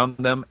surround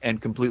them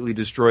and completely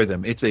destroy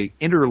them. It's a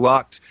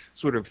interlocked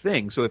sort of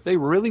thing. So if they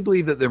really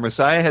believe that their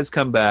Messiah has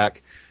come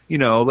back,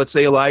 let's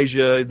say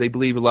Elijah, they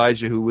believe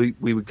Elijah, who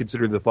we would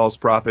consider the false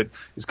prophet,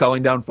 is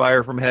calling down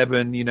fire from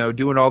heaven,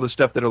 doing all the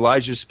stuff that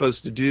Elijah is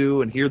supposed to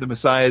do, and here the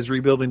Messiah is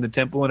rebuilding the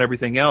temple and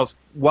everything else.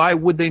 Why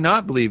would they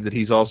not believe that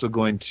he's also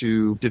going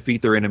to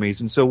defeat their enemies?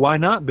 And so why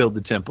not build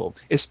the temple?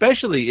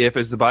 Especially if,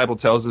 as the Bible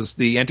tells us,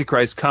 the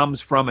Antichrist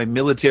comes from a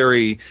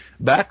military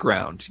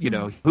background.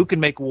 Who can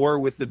make war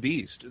with the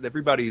beast?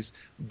 Everybody's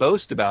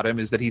boast about him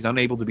is that he's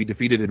unable to be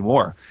defeated in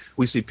war.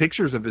 We see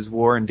pictures of his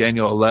war in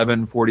Daniel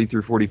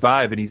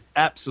 11:40-45, and he's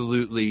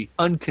absolutely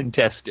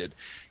uncontested.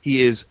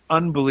 He is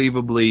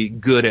unbelievably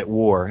good at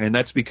war, and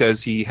that's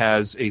because he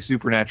has a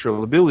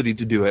supernatural ability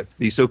to do it.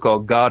 The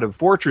so-called God of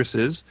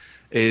Fortresses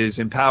is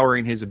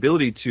empowering his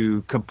ability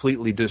to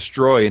completely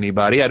destroy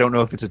anybody. I don't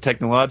know if it's a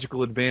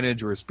technological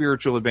advantage or a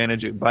spiritual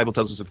advantage. The Bible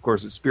tells us, of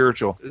course, it's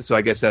spiritual, so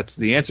I guess that's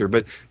the answer.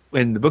 But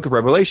in the book of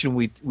Revelation,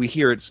 we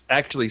hear it's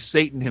actually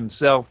Satan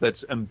himself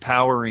that's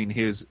empowering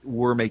his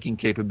war-making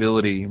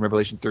capability in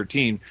Revelation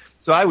 13.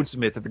 So I would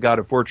submit that the God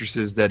of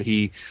Fortresses that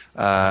he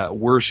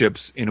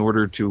worships in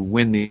order to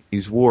win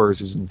these wars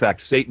is, in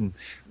fact, Satan.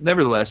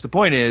 Nevertheless, the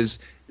point is,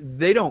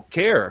 they don't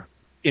care.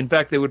 In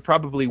fact, they would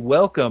probably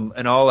welcome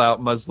an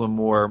all-out Muslim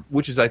war,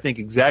 which is, I think,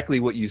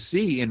 exactly what you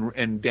see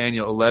in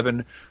Daniel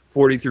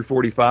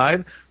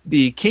 11:40-45.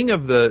 The king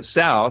of the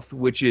south,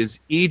 which is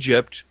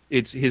Egypt,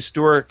 its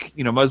historic,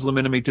 Muslim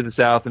enemy to the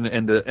south,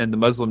 and the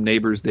Muslim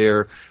neighbors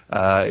there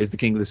is the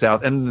king of the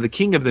south, and the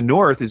king of the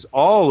north is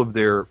all of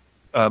their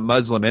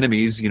Muslim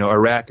enemies,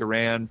 Iraq,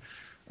 Iran,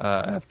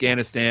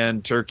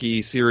 Afghanistan,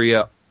 Turkey,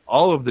 Syria,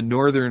 all of the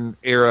northern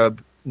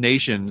Arab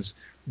nations.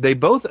 They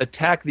both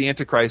attack the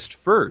Antichrist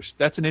first.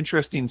 That's an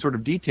interesting sort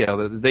of detail,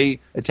 that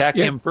they attack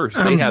him first.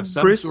 They have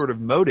some sort of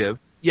motive.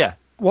 Yeah.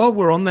 While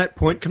we're on that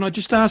point, can I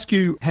just ask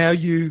you how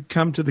you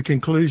come to the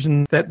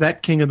conclusion that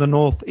that king of the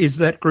north is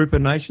that group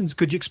of nations?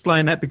 Could you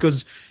explain that?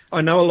 Because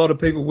I know a lot of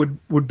people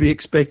would be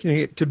expecting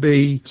it to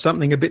be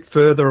something a bit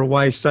further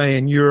away, say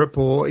in Europe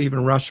or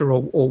even Russia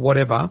or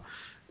whatever.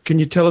 Can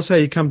you tell us how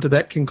you come to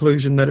that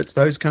conclusion that it's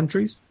those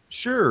countries?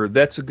 Sure,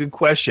 that's a good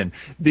question.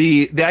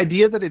 The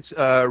idea that it's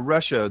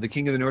Russia, the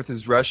king of the north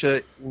is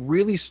Russia,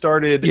 really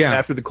started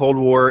after the Cold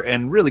War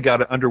and really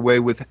got underway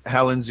with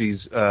Hal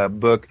Lindsey's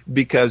book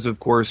because,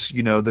 of course,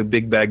 the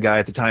big bad guy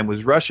at the time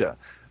was Russia.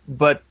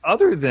 But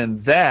other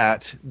than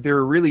that,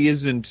 there really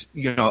isn't,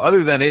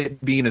 other than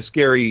it being a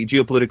scary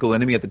geopolitical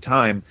enemy at the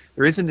time,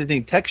 there isn't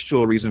any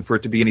textual reason for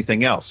it to be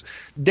anything else.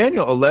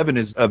 Daniel 11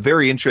 is a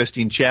very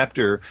interesting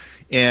chapter,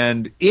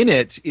 and in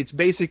it, it's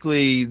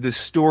basically the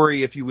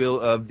story, if you will,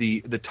 of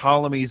the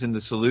Ptolemies and the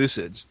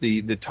Seleucids.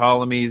 The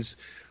Ptolemies,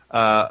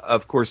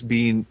 of course,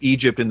 being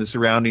Egypt and the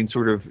surrounding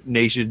sort of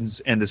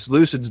nations, and the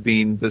Seleucids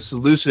being the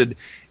Seleucid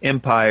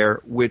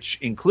Empire, which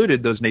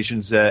included those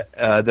nations that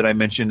I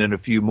mentioned and a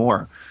few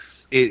more.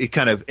 It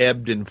kind of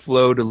ebbed and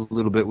flowed a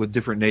little bit with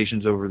different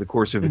nations over the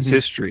course of its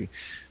history.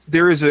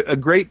 There is a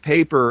great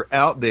paper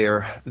out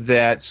there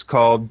that's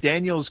called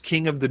Daniel's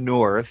King of the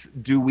North,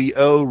 Do We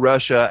Owe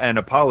Russia an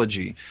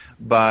Apology?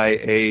 By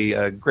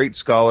a great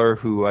scholar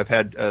who I've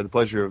had the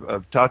pleasure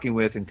of talking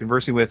with and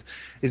conversing with.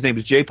 His name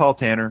is J. Paul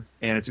Tanner,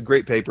 and it's a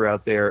great paper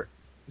out there.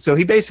 So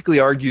he basically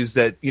argues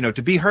that,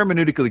 to be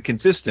hermeneutically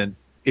consistent,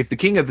 if the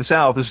king of the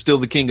south is still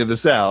the king of the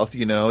south,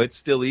 it's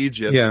still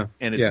Egypt,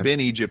 and it's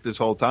been Egypt this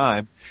whole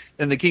time,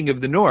 then the king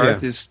of the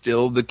north is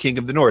still the king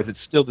of the north.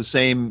 It's still the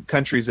same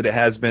countries that it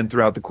has been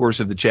throughout the course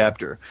of the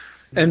chapter.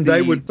 And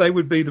they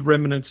would be the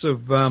remnants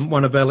of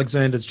one of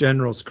Alexander's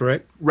generals,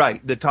 correct?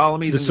 Right. The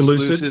Ptolemies and the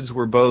Seleucids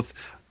were both.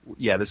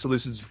 Yeah, the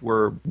Seleucids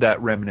were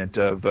that remnant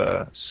of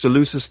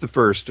Seleucus the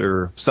First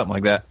or something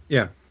like that.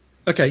 Yeah.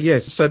 Okay.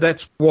 Yes. So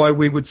that's why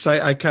we would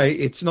say, okay,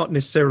 it's not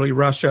necessarily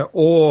Russia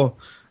or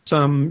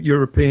some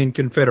European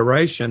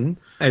confederation,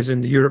 as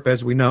in the Europe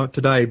as we know it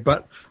today,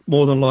 but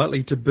more than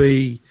likely to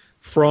be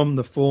from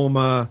the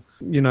former,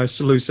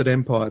 Seleucid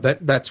Empire.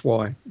 That's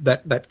why,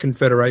 that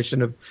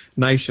confederation of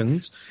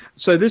nations.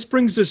 So this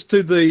brings us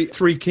to the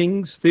three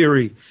kings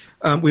theory.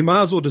 We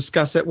might as well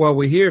discuss that while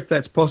we're here, if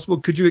that's possible.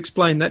 Could you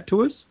explain that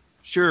to us?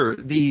 Sure.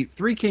 The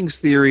three kings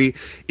theory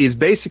is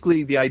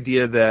basically the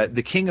idea that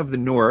the king of the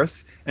north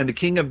and the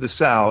king of the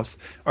south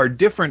are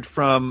different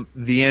from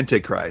the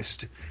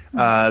Antichrist.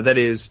 That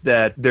is,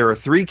 that there are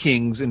three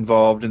kings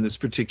involved in this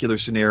particular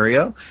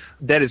scenario.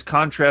 That is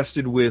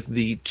contrasted with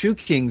the two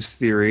kings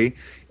theory,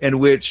 in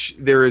which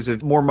there is a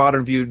more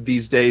modern view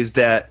these days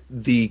that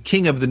the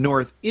king of the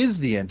north is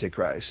the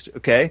Antichrist.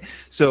 Okay?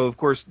 So, of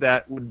course,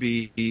 that would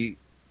be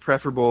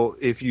preferable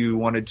if you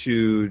wanted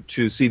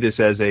to see this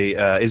as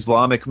a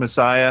Islamic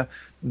Messiah,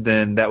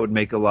 then that would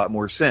make a lot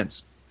more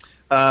sense.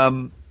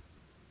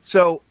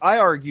 So I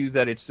argue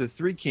that it's the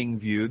three-king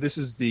view. This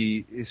is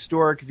the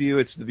historic view.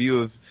 It's the view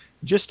of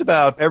just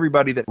about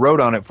everybody that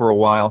wrote on it for a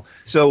while.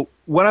 So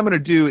what I'm going to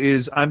do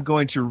is I'm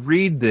going to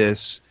read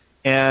this,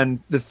 and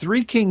the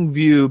three-king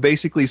view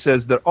basically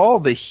says that all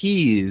the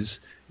he's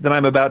that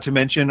I'm about to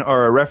mention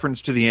are a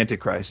reference to the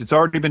Antichrist. It's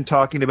already been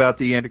talking about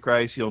the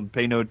Antichrist. He'll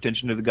pay no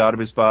attention to the God of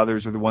his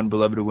fathers or the one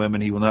beloved of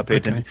women. He will not pay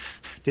attention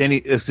to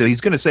any. So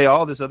he's going to say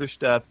all this other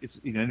stuff. It's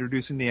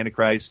introducing the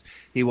Antichrist.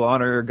 He will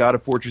honor a God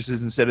of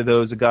fortresses instead of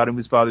those, a God whom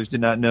his fathers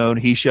did not know. And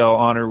he shall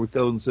honor with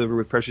gold and silver,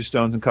 with precious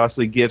stones and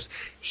costly gifts.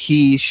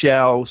 He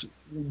shall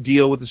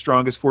deal with the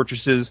strongest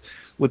fortresses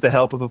with the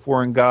help of a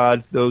foreign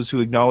god. Those who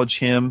acknowledge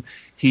him,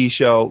 he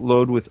shall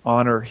load with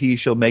honor. He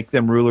shall make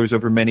them rulers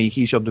over many.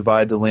 He shall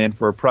divide the land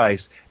for a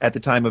price. At the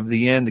time of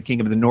the end, the king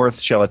of the north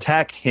shall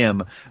attack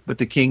him, but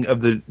the king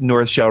of the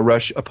north shall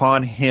rush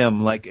upon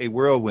him like a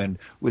whirlwind,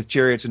 with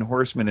chariots and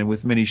horsemen and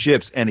with many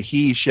ships. And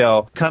he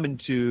shall come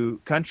into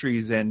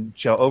countries and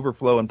shall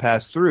overflow and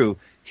pass through.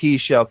 He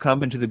shall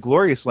come into the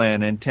glorious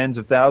land, and tens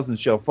of thousands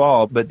shall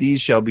fall, but these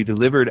shall be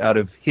delivered out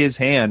of his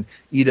hand,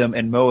 Edom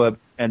and Moab,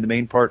 and the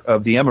main part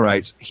of the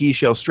Amorites. He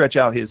shall stretch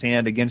out his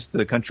hand against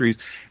the countries,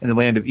 and the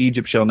land of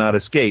Egypt shall not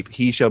escape.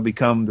 He shall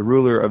become the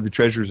ruler of the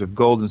treasures of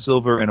gold and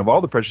silver, and of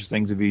all the precious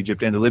things of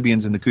Egypt, and the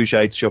Libyans and the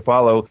Cushites shall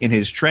follow in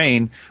his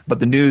train. But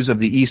the news of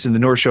the east and the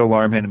north shall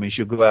alarm him, and he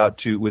shall go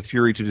out with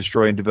fury to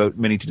destroy and devote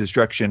many to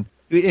destruction.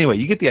 Anyway,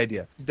 you get the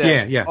idea.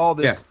 All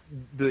this,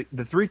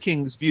 the three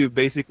kings view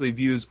basically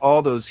views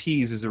all those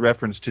he's as a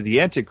reference to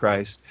the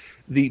Antichrist.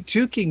 The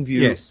two king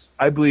view,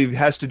 I believe,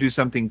 has to do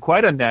something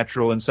quite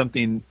unnatural and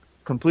something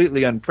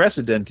completely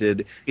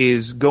unprecedented,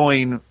 is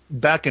going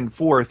back and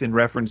forth in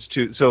reference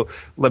to. So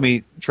let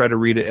me try to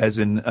read it as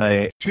in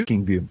a two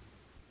king view.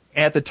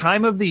 At the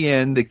time of the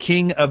end, the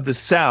king of the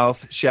south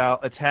shall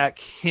attack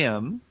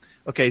him.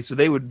 Okay, so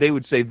they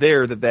would say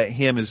there that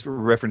him is a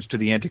reference to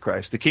the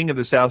Antichrist. The king of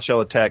the south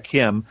shall attack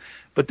him,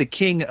 but the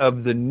king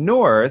of the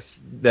north,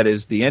 that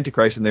is the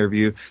Antichrist in their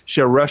view,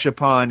 shall rush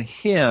upon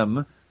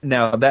him.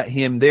 Now that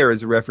him there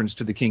is a reference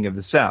to the king of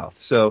the south.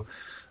 So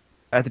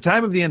At the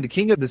time of the end, the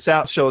king of the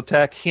south shall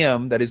attack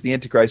him, that is the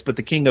Antichrist, but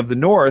the king of the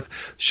north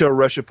shall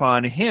rush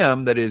upon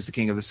him, that is the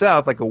king of the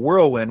south, like a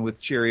whirlwind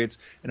with chariots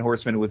and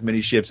horsemen with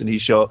many ships, and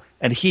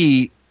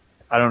he,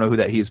 I don't know who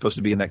that he is supposed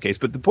to be in that case,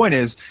 but the point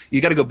is,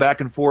 you got to go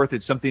back and forth.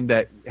 It's something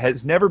that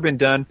has never been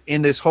done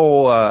in this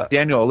whole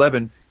Daniel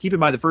 11. Keep in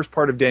mind, the first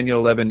part of Daniel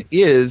 11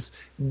 is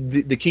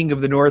the king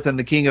of the north and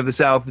the king of the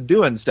south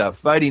doing stuff,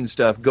 fighting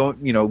stuff,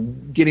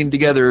 getting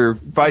together,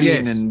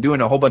 fighting and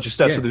doing a whole bunch of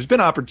stuff. So there's been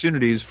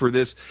opportunities for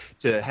this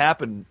to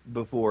happen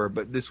before,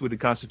 but this would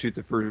constitute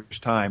the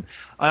first time.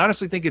 I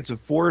honestly think it's a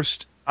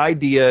forced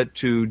idea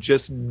to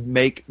just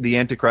make the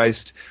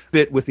Antichrist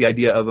fit with the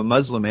idea of a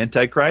Muslim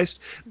Antichrist.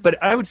 But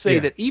I would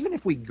say that even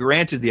if we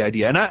granted the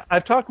idea, and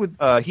I've talked with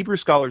Hebrew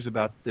scholars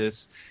about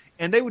this,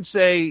 and they would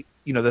say,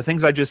 the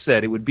things I just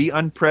said, it would be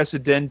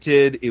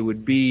unprecedented, it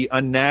would be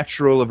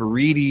unnatural of a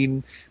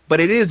reading, but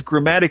it is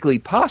grammatically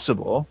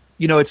possible.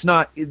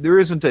 There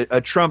isn't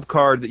a trump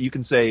card that you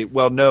can say,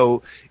 well,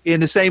 no, in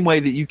the same way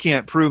that you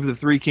can't prove the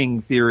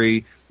three-king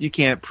theory, you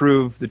can't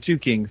prove the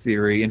two-king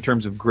theory in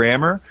terms of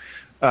grammar.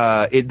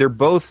 They're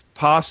both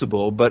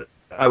possible, but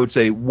I would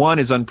say one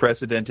is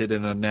unprecedented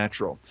and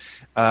unnatural.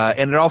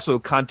 And it also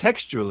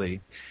contextually,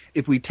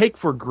 if we take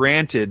for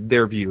granted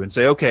their view and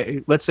say,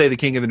 okay, let's say the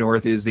king of the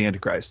north is the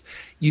Antichrist,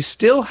 you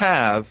still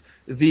have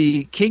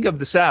the king of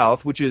the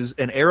south, which is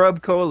an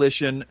Arab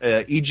coalition,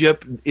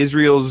 Egypt,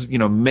 Israel's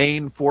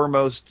main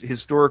foremost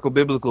historical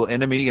biblical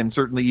enemy, and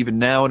certainly even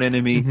now an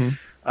enemy,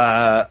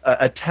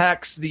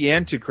 attacks the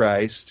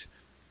Antichrist,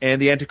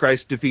 and the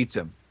Antichrist defeats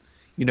him.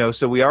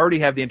 So we already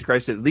have the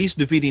Antichrist at least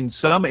defeating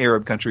some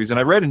Arab countries. And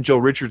I read in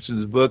Joel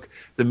Richardson's book,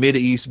 The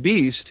Mideast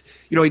Beast,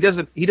 he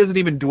doesn't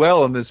even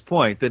dwell on this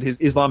point that his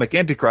Islamic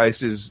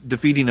Antichrist is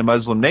defeating a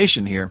Muslim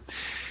nation here.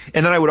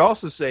 And then I would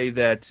also say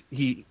that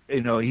he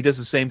does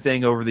the same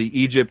thing over the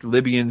Egypt,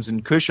 Libyans,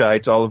 and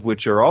Cushites, all of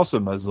which are also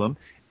Muslim.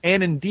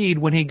 And indeed,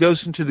 when he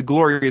goes into the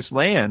glorious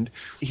land,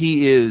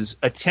 he is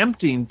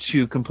attempting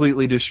to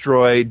completely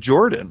destroy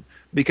Jordan,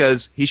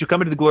 because he shall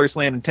come into the glorious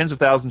land, and tens of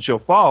thousands shall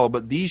fall,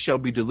 but these shall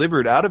be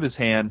delivered out of his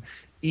hand,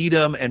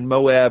 Edom and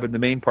Moab and the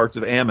main parts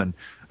of Ammon,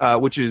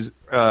 which is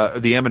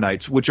the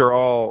Ammonites, which are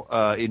all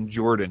in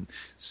Jordan.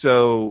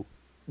 So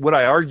what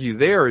I argue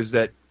there is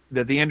that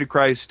the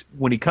Antichrist,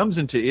 when he comes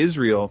into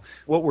Israel,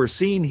 what we're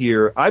seeing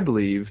here, I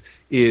believe,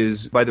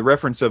 is by the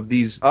reference of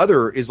these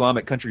other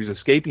Islamic countries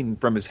escaping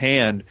from his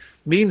hand,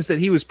 means that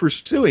he was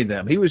pursuing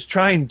them. He was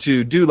trying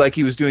to do like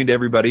he was doing to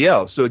everybody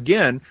else. So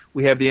again,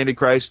 we have the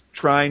Antichrist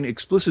trying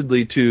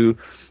explicitly to,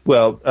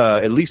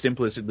 at least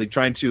implicitly,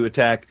 trying to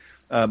attack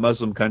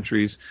Muslim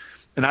countries.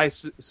 And I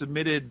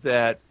submitted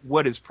that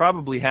what is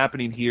probably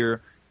happening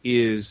here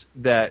is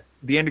that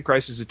the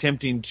Antichrist is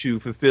attempting to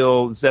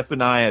fulfill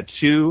Zephaniah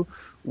 2,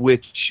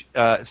 which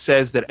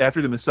says that after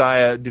the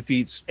Messiah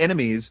defeats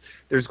enemies,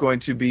 there's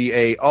going to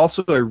be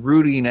also a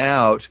rooting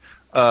out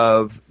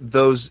of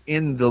those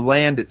in the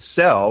land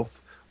itself,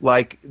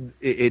 like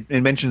it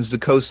mentions the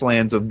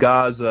coastlands of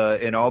Gaza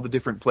and all the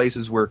different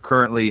places where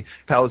currently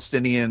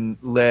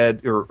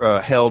Palestinian-led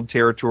or held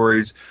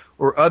territories,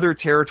 or other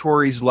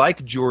territories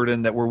like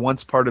Jordan that were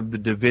once part of the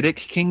Davidic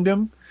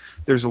kingdom.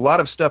 There's a lot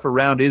of stuff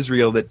around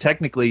Israel that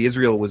technically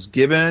Israel was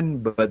given,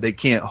 but they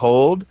can't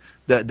hold,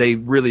 that they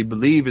really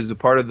believe is a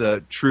part of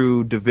the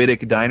true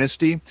Davidic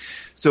dynasty.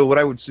 So what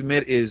I would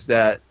submit is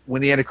that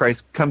when the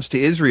Antichrist comes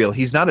to Israel,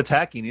 he's not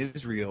attacking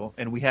Israel,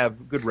 and we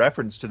have good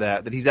reference to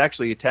that he's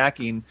actually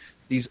attacking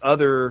these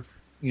other,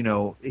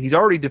 he's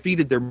already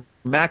defeated their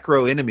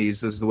macro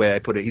enemies, is the way I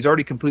put it. He's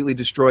already completely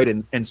destroyed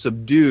and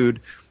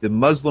subdued the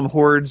Muslim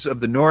hordes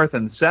of the north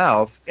and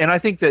south. And I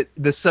think that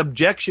the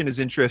subjection is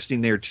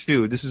interesting there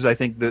too. This is, I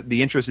think,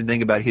 the interesting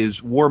thing about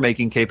his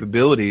war-making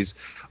capabilities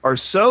are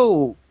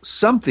so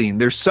something.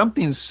 There's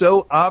something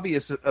so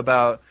obvious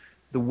about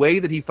the way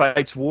that he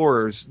fights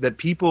wars that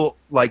people,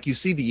 like you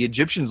see the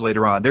Egyptians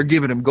later on, they're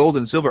giving him gold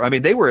and silver. I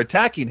mean, they were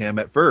attacking him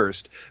at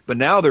first, but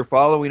now they're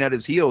following at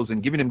his heels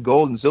and giving him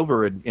gold and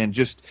silver and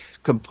just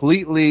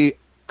completely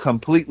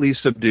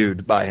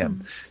subdued by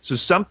him. So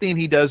something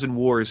he does in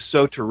war is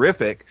so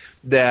terrific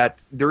that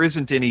there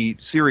isn't any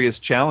serious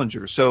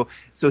challenger. So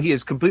he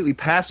has completely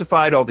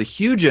pacified all the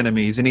huge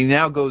enemies, and he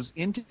now goes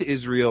into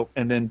Israel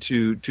and then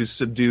to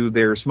subdue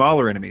their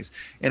smaller enemies.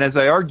 And as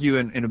I argue,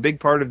 in a big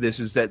part of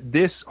this is that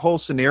this whole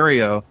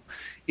scenario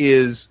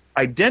is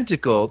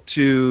identical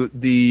to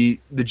the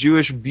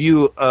Jewish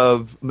view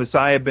of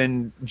Messiah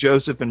ben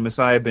Joseph and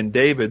Messiah ben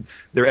David,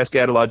 their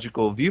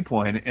eschatological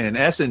viewpoint. In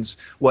essence,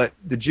 what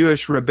the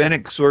Jewish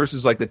rabbinic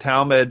sources like the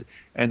Talmud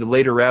and the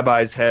later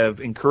rabbis have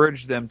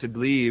encouraged them to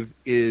believe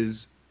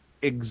is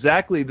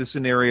exactly the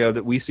scenario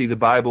that we see the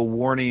Bible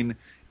warning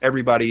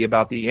everybody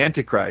about the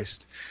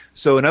Antichrist.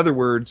 So in other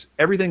words,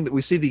 everything that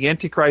we see the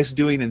Antichrist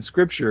doing in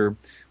Scripture,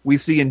 we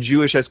see in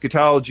Jewish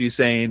eschatology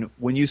saying,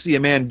 when you see a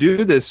man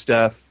do this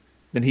stuff,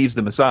 then he's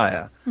the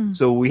Messiah.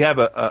 So we have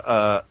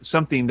a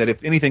something that,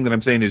 if anything that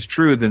I'm saying is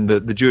true, then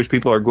the Jewish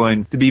people are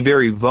going to be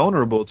very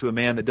vulnerable to a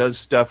man that does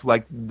stuff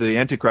like the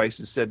Antichrist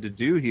is said to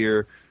do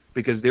here,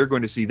 because they're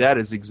going to see that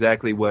as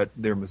exactly what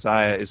their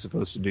Messiah is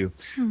supposed to do,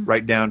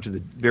 right down to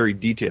the very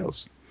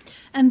details.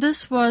 And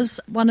this was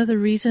one of the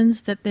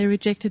reasons that they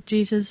rejected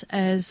Jesus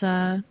as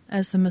the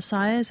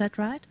Messiah, is that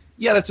right?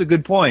 Yeah, that's a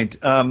good point.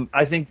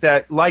 I think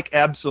that like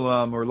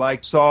Absalom or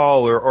like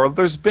Saul, or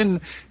there's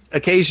been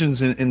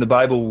occasions in the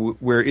Bible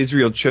where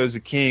Israel chose a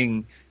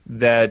king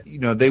that,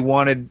 they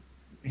wanted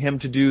him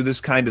to do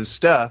this kind of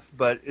stuff,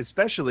 but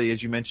especially,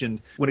 as you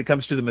mentioned, when it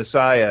comes to the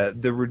Messiah,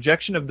 the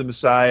rejection of the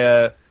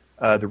Messiah,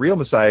 the real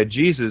Messiah,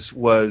 Jesus,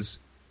 was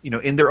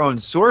in their own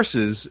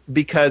sources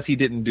because he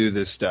didn't do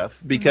this stuff,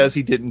 because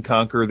he didn't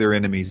conquer their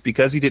enemies,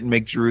 because he didn't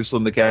make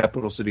Jerusalem the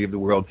capital city of the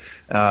world.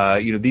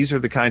 These are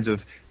the kinds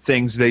of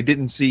things. They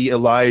didn't see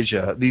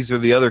Elijah. These are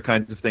the other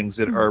kinds of things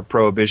that are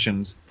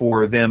prohibitions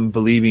for them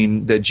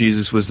believing that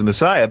Jesus was the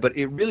Messiah. But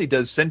it really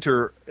does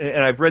center,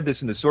 and I've read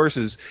this in the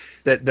sources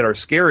that are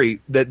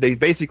scary, that they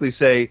basically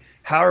say,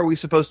 how are we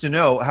supposed to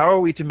know? How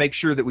are we to make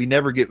sure that we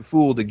never get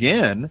fooled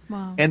again?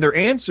 Wow. And their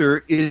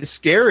answer is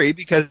scary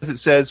because it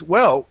says,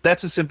 well,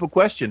 that's a simple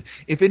question.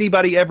 If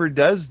anybody ever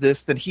does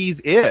this, then he's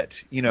it.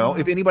 Wow.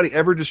 If anybody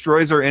ever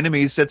destroys our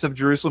enemies, sets up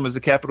Jerusalem as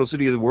the capital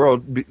city of the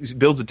world,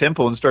 builds a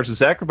temple and starts the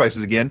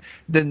sacrifices again,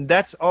 then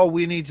that's all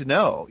we need to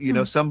know.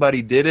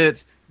 Somebody did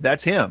it.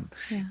 That's him.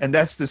 Yeah. And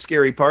that's the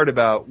scary part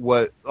about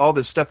what all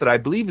this stuff that I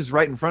believe is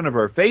right in front of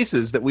our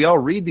faces, that we all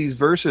read these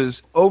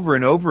verses over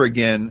and over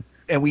again,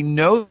 and we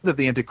know that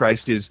the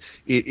Antichrist is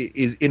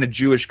in a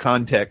Jewish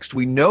context.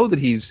 We know that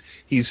he's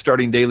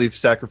starting daily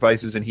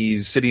sacrifices and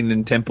he's sitting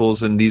in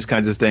temples and these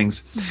kinds of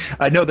things.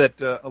 I know that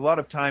a lot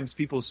of times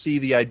people see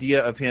the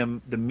idea of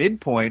him, the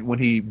midpoint, when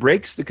he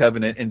breaks the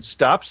covenant and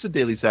stops the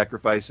daily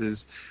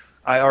sacrifices.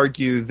 I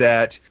argue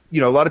that, a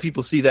lot of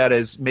people see that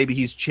as maybe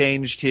he's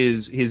changed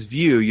his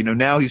view.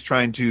 Now he's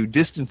trying to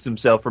distance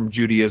himself from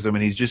Judaism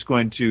and he's just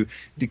going to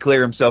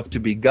declare himself to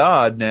be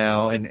God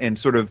now and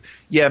sort of,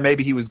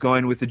 maybe he was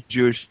going with the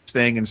Jewish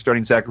thing and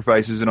starting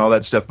sacrifices and all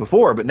that stuff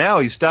before, but now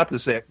he's stopped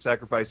the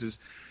sacrifices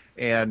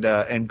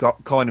and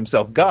calling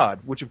himself God,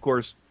 which of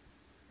course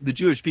the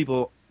Jewish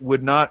people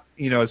would not,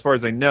 as far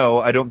as I know,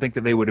 I don't think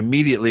that they would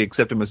immediately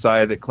accept a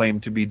Messiah that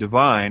claimed to be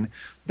divine.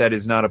 That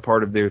is not a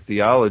part of their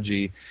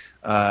theology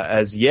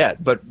as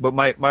yet. But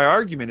my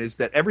argument is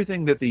that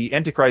everything that the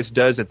Antichrist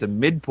does at the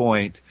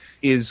midpoint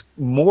is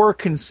more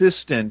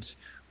consistent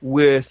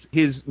with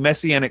his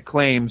messianic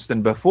claims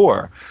than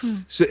before.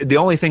 So the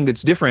only thing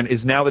that's different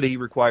is now that he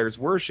requires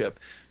worship.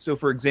 So,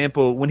 for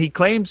example, when he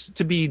claims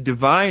to be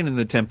divine in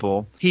the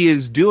temple, he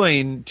is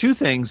doing two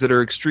things that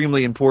are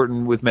extremely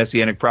important with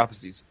messianic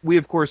prophecies. We,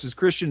 of course, as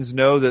Christians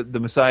know that the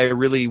Messiah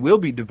really will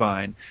be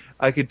divine.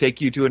 I could take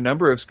you to a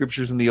number of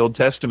scriptures in the Old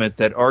Testament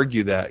that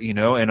argue that,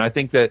 and I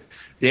think that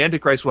the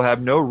Antichrist will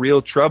have no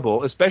real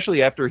trouble,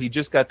 especially after he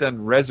just got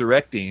done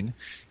resurrecting,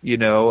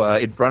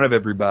 in front of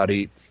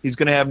everybody. He's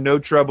going to have no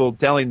trouble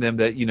telling them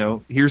that,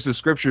 here's the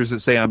scriptures that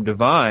say I'm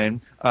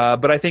divine.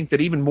 But I think that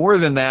even more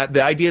than that,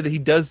 the idea that he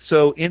does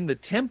so in the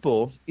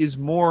temple is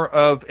more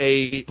of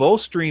a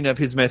bolstering of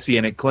his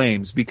messianic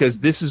claims, because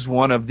this is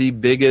one of the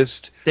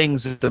biggest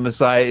things that the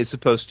Messiah is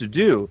supposed to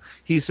do.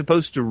 He's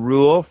supposed to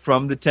rule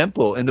from the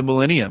temple in the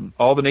millennium.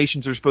 All the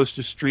nations are supposed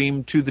to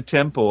stream to the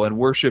temple and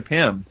worship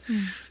him.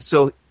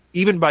 So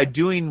even by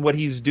doing what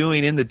he's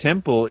doing in the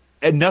temple,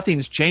 and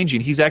nothing's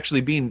changing. He's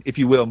actually being, if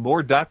you will,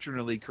 more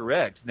doctrinally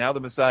correct. Now the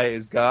Messiah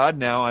is God.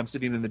 Now I'm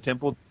sitting in the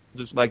temple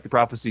just like the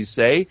prophecies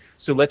say.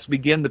 So let's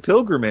begin the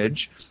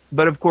pilgrimage.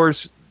 But of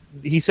course,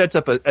 he sets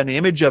up an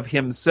image of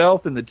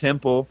himself in the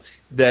temple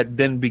that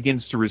then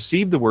begins to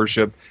receive the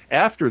worship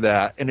after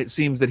that. And it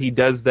seems that he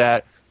does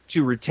that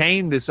to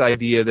retain this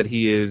idea that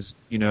he is,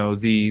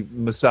 the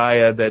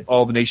Messiah, that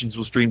all the nations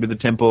will stream to the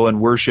temple and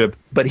worship.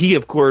 But he,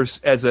 of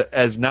course,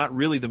 as not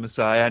really the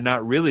Messiah,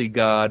 not really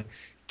God,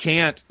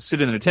 can't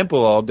sit in a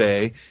temple all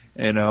day,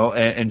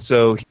 and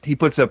so he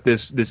puts up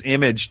this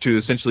image to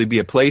essentially be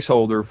a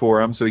placeholder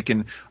for him, so he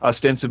can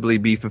ostensibly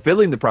be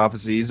fulfilling the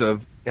prophecies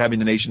of having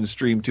the nations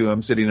stream to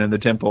him sitting in the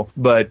temple.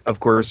 But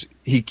of course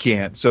he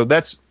can't. So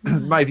that's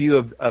my view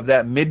of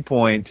that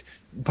midpoint,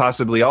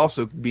 possibly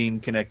also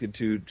being connected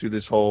to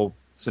this whole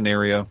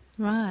scenario.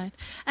 Right.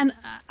 And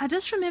I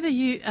just remember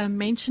you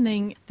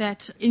mentioning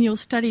that in your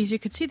studies you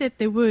could see that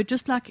there were,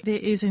 just like there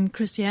is in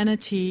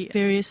Christianity,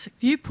 various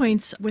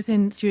viewpoints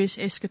within Jewish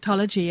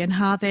eschatology and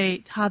how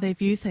they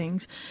view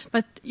things.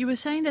 But you were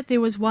saying that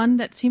there was one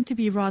that seemed to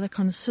be rather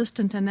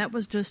consistent, and that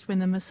was just when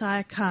the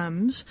Messiah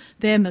comes,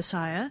 their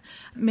Messiah,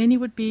 many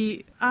would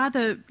be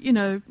either,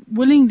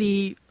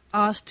 willingly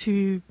asked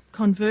to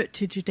convert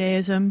to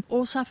Judaism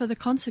or suffer the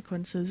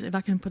consequences, if I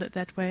can put it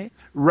that way.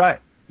 Right.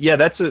 Yeah,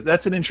 that's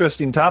an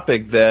interesting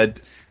topic that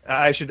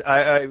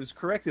I was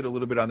corrected a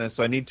little bit on this,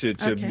 so I need to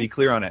be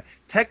clear on it.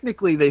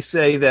 Technically, they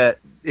say that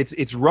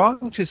it's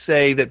wrong to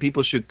say that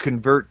people should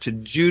convert to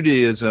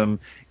Judaism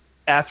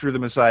after the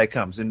Messiah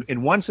comes.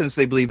 In one sense,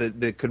 they believe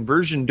that the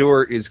conversion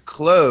door is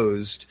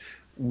closed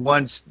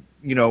once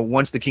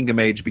once the kingdom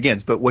age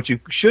begins. But what you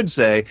should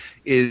say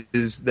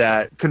is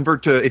that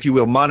convert to, if you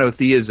will,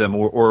 monotheism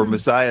or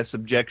Messiah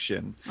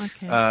subjection.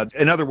 Okay.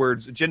 In other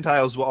words,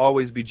 Gentiles will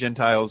always be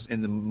Gentiles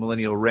in the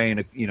millennial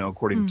reign,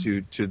 according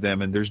to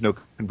them, and there's no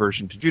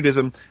conversion to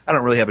Judaism. I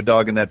don't really have a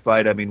dog in that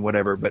fight. I mean,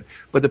 whatever. But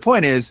the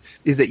point is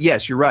that,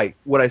 yes, you're right.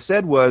 What I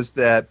said was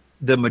that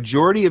the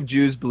majority of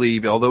Jews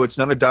believe, although it's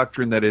not a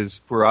doctrine that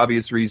is, for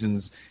obvious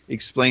reasons,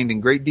 explained in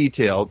great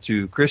detail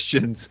to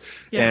Christians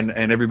and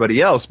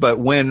everybody else, but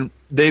when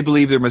they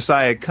believe their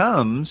Messiah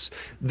comes,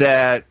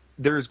 that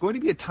there's going to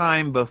be a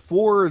time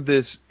before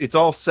it's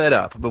all set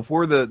up,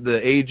 before the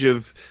age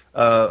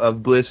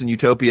of bliss and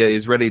utopia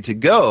is ready to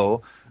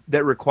go,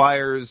 that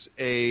requires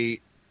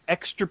a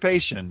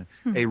extirpation,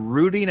 a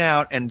rooting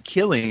out and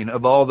killing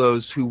of all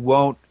those who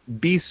won't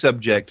be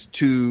subject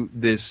to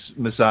this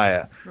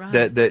Messiah,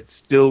 that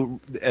still,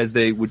 as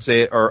they would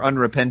say, are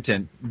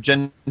unrepentant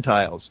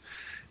Gentiles.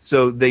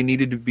 So they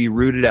needed to be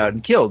rooted out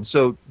and killed.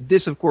 So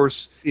this, of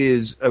course,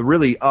 is a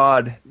really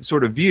odd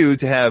sort of view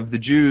to have the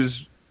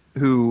Jews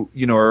who,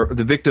 are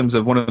the victims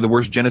of one of the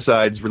worst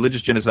genocides,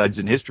 religious genocides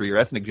in history, or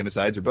ethnic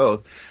genocides, or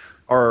both,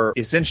 are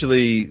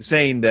essentially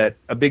saying that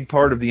a big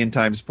part of the end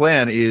times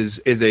plan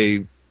is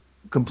a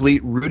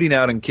complete rooting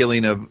out and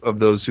killing of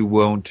those who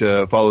won't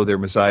follow their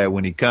Messiah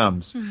when he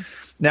comes.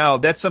 Now,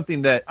 that's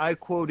something that I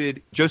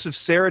quoted Joseph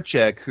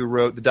Sarachek, who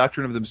wrote The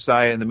Doctrine of the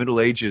Messiah in the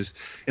Middle Ages,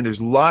 and there's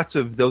lots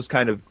of those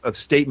kind of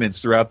statements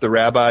throughout the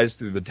rabbis,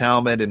 through the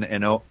Talmud,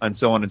 and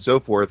so on and so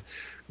forth.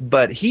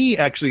 But he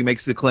actually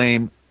makes the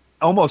claim,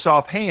 almost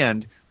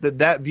offhand,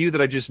 that view that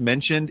I just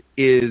mentioned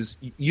is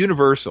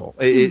universal.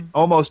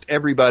 Almost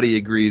everybody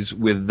agrees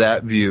with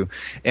that view,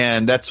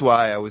 and that's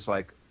why I was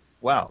like,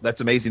 wow, that's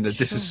amazing that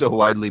this is so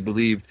widely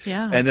believed.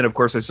 Yeah. And then, of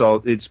course, I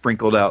saw it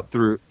sprinkled out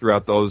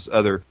throughout those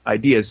other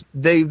ideas.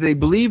 They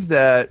believe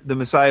that the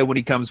Messiah, when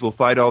he comes, will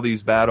fight all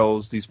these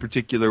battles, these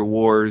particular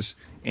wars,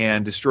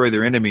 and destroy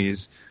their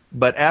enemies.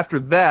 But after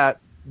that,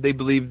 they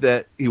believe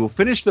that he will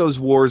finish those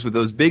wars with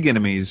those big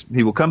enemies.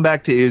 He will come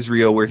back to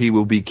Israel, where he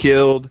will be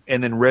killed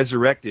and then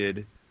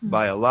resurrected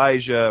by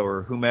Elijah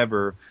or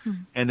whomever.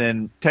 And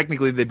then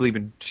technically they believe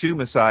in two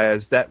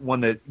messiahs. That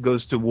one that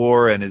goes to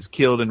war and is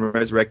killed and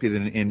resurrected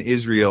in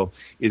Israel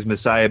is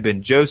Messiah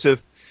ben Joseph.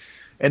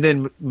 And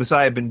then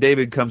Messiah ben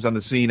David comes on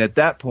the scene at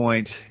that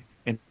point,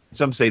 and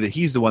some say that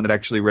he's the one that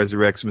actually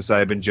resurrects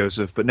Messiah ben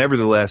Joseph, but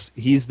nevertheless,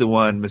 he's the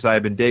one,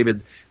 Messiah ben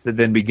David, that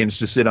then begins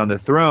to sit on the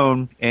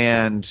throne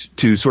and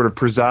to sort of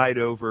preside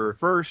over,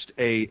 first,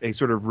 a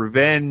sort of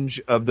revenge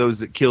of those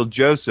that killed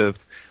Joseph,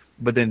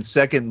 but then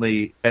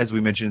secondly, as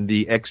we mentioned,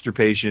 the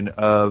extirpation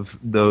of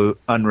the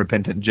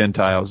unrepentant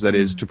Gentiles, that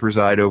is, to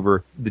preside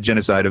over the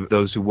genocide of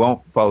those who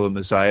won't follow the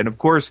Messiah. And of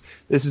course,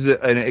 this is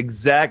an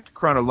exact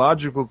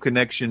chronological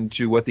connection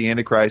to what the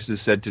Antichrist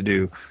is said to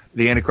do.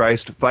 The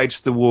Antichrist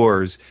fights the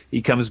wars.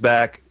 He comes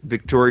back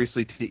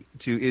victoriously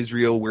to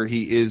Israel, where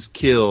he is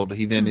killed.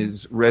 He then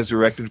is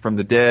resurrected from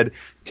the dead,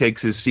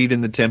 takes his seat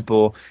in the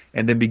temple,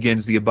 and then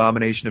begins the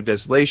abomination of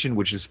desolation,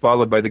 which is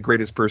followed by the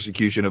greatest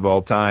persecution of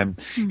all time,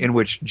 in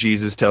which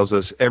Jesus tells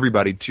us,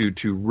 everybody,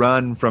 to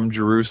run from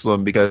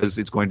Jerusalem, because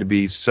it's going to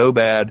be so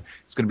bad,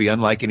 it's going to be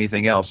unlike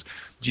anything else.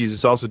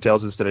 Jesus also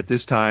tells us that at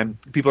this time,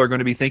 people are going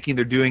to be thinking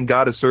they're doing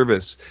God a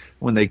service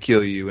when they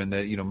kill you, and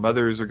that,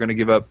 mothers are going to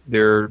give up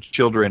their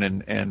children,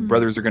 and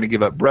brothers are going to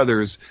give up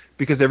brothers,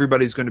 because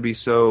everybody's going to be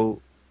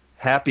so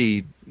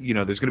happy.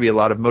 There's going to be a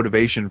lot of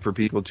motivation for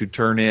people to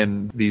turn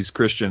in these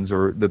Christians,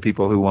 or the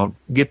people who won't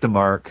get the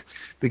mark,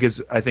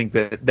 because I think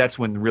that's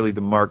when really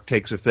the mark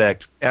takes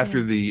effect.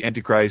 After the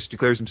Antichrist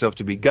declares himself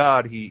to be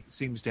God, he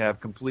seems to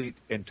have complete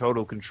and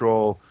total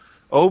control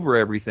over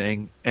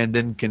everything, and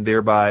then can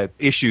thereby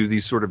issue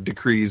these sort of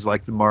decrees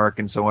like the mark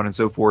and so on and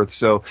so forth.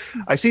 So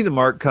I see the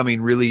mark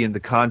coming really in the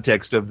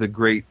context of the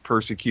great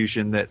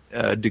persecution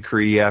that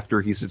decree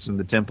after he sits in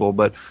the temple,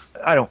 but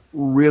I don't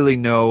really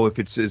know if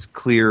it's as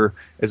clear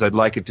as I'd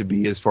like it to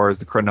be as far as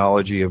the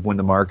chronology of when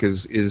the mark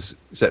is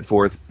set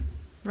forth.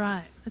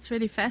 Right. That's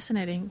really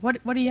fascinating.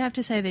 What do you have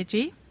to say there,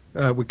 G?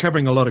 We're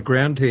covering a lot of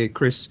ground here,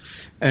 Chris,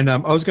 and I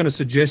was going to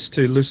suggest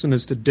to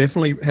listeners to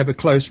definitely have a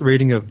close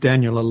reading of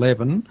Daniel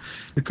 11,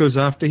 because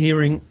after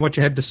hearing what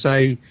you had to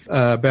say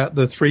about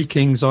the three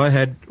kings, I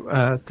had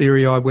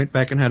theory. I went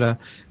back and had a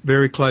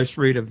very close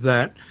read of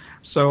that.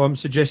 So I'm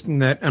suggesting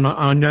that, and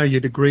I know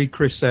you'd agree,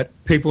 Chris, that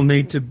people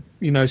need to,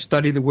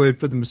 study the word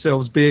for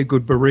themselves, be a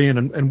good Berean,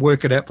 and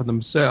work it out for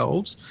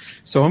themselves.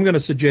 So I'm going to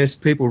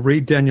suggest people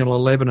read Daniel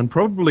 11, and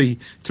probably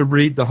to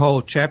read the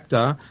whole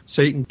chapter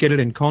so you can get it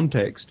in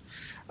context.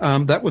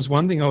 That was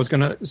one thing I was going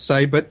to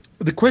say. But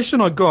the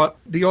question I got,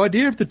 the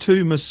idea of the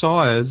two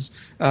messiahs,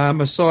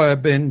 Messiah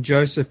ben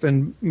Joseph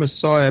and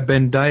Messiah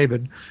ben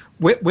David,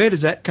 where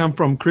does that come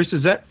from, Chris?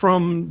 Is that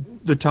from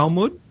the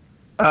Talmud?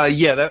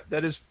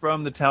 That is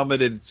from the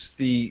Talmud. It's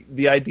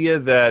the idea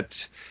that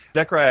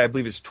Zechariah, I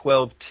believe it's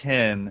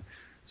 12:10,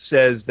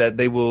 says that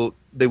they will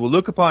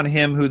look upon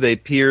him who they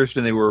pierced,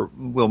 and they will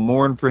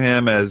mourn for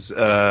him as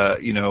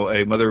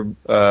a mother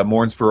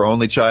mourns for her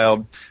only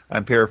child.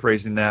 I'm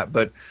paraphrasing that,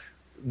 but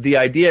the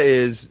idea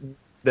is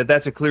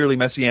that's a clearly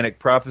messianic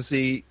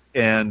prophecy,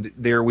 and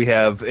there we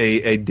have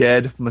a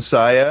dead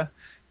Messiah,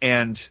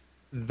 and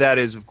that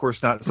is, of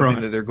course, not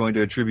something that they're going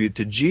to attribute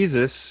to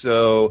Jesus,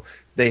 so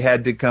they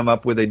had to come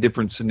up with a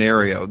different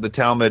scenario. The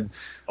Talmud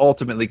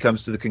ultimately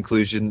comes to the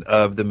conclusion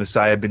of the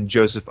Messiah ben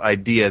Joseph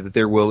idea, that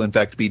there will, in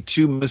fact, be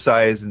two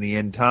Messiahs in the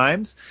end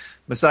times.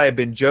 Messiah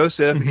ben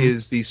Joseph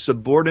is the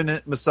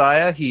subordinate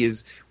Messiah. He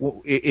is,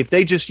 if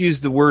they just use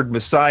the word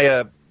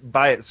Messiah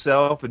by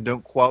itself and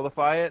don't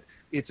qualify it,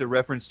 it's a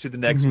reference to the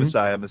next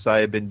Messiah,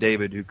 Messiah ben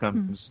David, who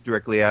comes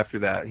directly after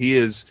that. He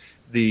is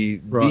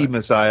the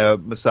Messiah,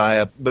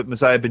 but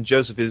Messiah ben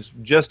Joseph is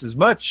just as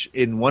much,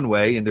 in one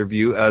way, in their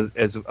view,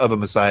 as of a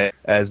Messiah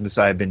as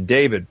Messiah ben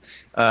David.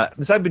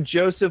 Messiah ben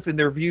Joseph, in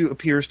their view,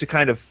 appears to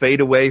kind of fade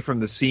away from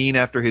the scene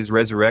after his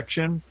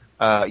resurrection.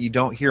 You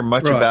don't hear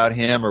much about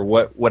him or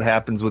what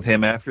happens with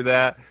him after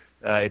that.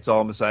 It's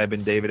all Messiah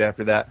ben David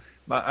after that.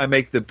 I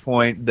make the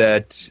point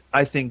that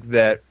I think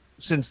that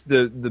since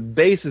the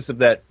basis of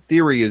that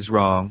theory is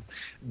wrong,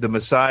 the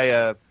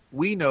Messiah,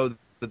 we know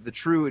that the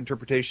true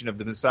interpretation of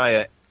the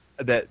Messiah,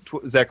 that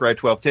Zechariah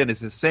 12:10 is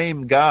the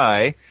same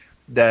guy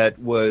that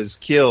was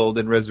killed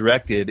and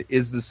resurrected,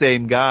 is the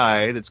same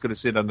guy that's going to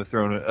sit on the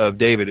throne of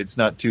David. It's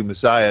not two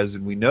Messiahs,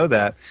 and we know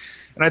that.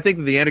 And I think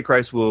that the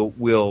Antichrist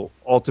will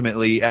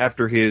ultimately,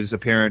 after his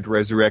apparent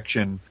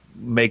resurrection,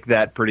 make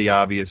that pretty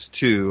obvious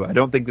too. I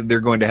don't think that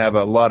they're going to have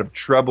a lot of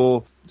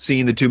trouble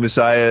seeing the two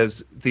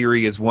Messiahs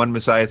theory as one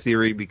Messiah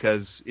theory,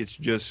 because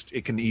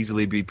it can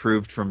easily be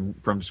proved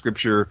from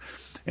Scripture,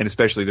 and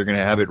especially they're going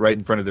to have it right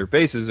in front of their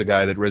faces, a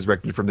guy that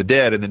resurrected from the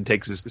dead and then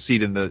takes his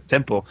seat in the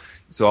temple.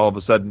 So all of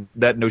a sudden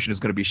that notion is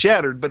going to be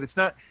shattered, but it's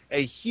not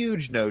a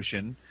huge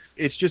notion.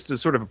 It's just a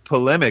sort of a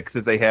polemic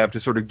that they have to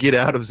sort of get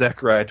out of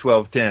Zechariah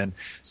 12:10.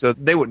 So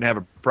they wouldn't have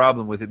a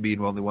problem with it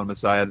being only one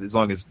Messiah, as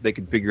long as they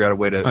could figure out a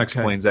way to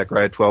explain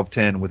Zechariah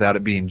 12:10 without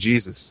it being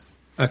Jesus.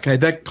 Okay,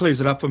 that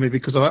clears it up for me,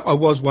 because I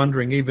was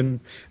wondering, even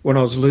when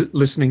I was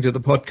listening to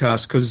the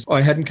podcast, because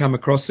I hadn't come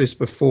across this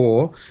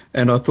before,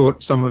 and I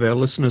thought some of our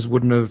listeners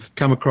wouldn't have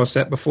come across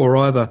that before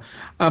either.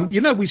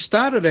 We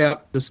started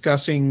out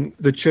discussing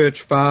the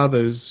church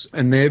fathers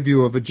and their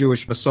view of a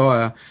Jewish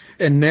Messiah,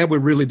 and now we're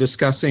really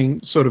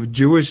discussing sort of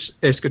Jewish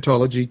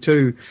eschatology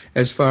too,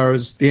 as far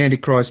as the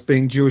Antichrist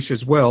being Jewish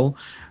as well.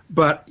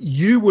 But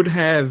you would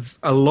have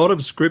a lot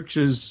of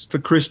scriptures for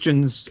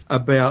Christians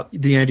about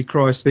the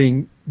Antichrist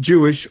being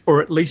Jewish, or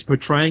at least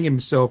portraying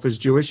himself as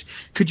Jewish.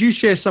 Could you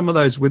share some of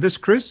those with us,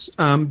 Chris,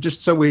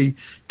 just so we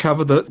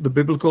cover the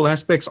biblical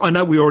aspects? I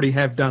know we already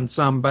have done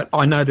some, but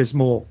I know there's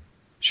more.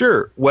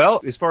 Sure.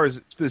 Well, as far as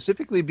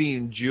specifically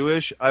being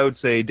Jewish, I would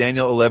say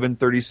Daniel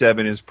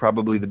 11:37 is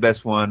probably the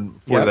best one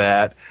for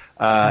that.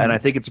 And I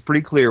think it's a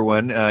pretty clear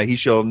one. He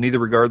shall neither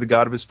regard the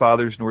God of his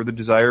fathers, nor the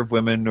desire of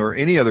women, nor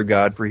any other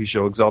god, for he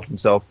shall exalt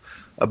himself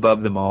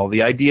above them all.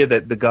 The idea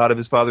that the God of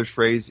his fathers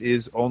phrase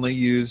is only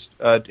used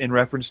in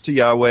reference to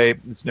Yahweh.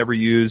 It's never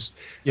used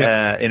in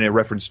a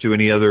reference to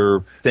any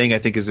other thing, I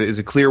think is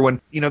a clear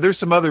one. There's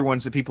some other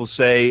ones that people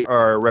say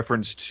are a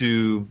reference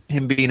to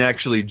him being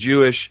actually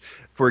Jewish.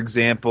 For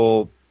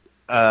example,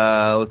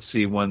 let's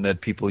see, one that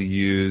people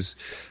use.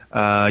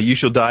 You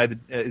shall die,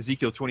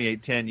 Ezekiel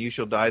 28:10, you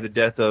shall die the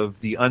death of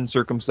the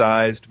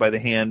uncircumcised by the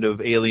hand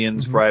of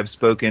aliens, for I have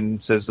spoken,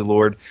 says the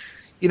Lord.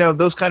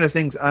 Those kind of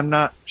things I'm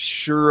not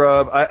sure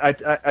of.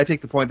 I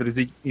take the point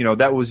that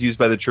that was used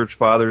by the church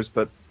fathers,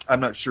 but I'm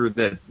not sure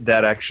that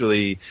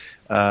actually,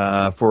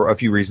 for a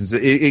few reasons,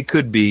 it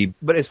could be.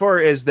 But as far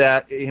as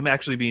that, him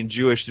actually being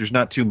Jewish, there's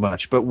not too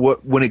much. But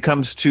when it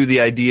comes to the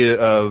idea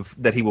of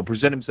that he will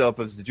present himself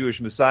as the Jewish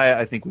Messiah,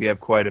 I think we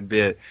have quite a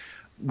bit.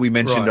 We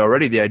mentioned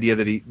already the idea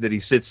that he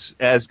sits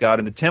as God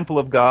in the temple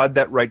of God.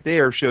 That right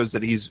there shows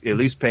that he's at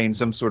least paying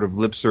some sort of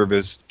lip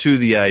service to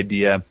the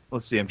idea.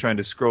 Let's see, I'm trying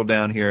to scroll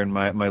down here in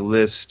my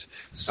list.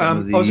 I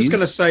was just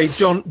going to say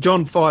John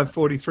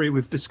 5:43.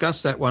 We've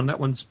discussed that one. That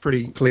one's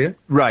pretty clear.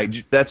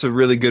 Right, that's a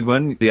really good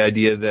one. The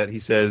idea that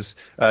he says,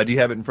 do you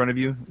have it in front of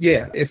you?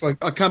 Yeah, if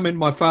I come in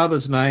my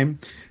Father's name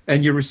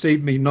and you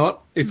receive me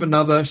not, if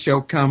another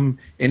shall come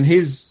in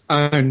his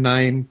own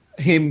name,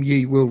 him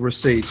ye will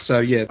receive. So,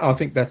 yeah, I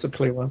think that's a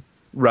clear one.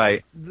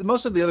 Right.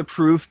 Most of the other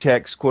proof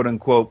texts, quote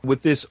unquote,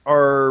 with this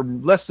are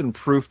less than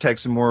proof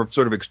texts and more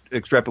sort of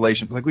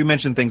extrapolations. Like we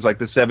mentioned things like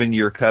the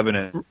 7-year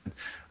covenant.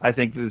 I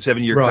think the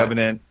 7-year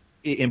covenant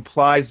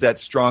implies that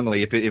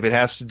strongly. If it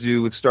has to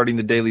do with starting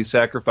the daily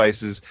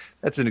sacrifices,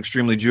 that's an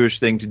extremely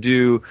Jewish thing to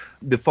do.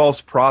 The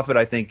false prophet,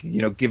 I think,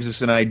 gives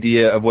us an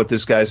idea of what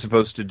this guy is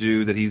supposed to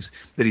do, that he's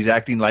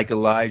acting like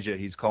Elijah.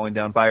 He's calling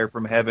down fire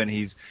from heaven.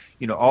 He's,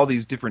 all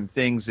these different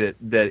things that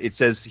it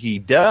says he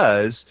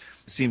does.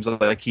 Seems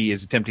like he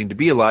is attempting to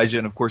be Elijah.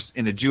 And of course,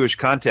 in a Jewish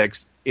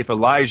context, if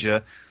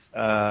Elijah,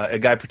 a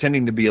guy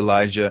pretending to be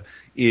Elijah,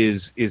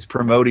 is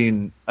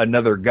promoting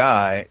another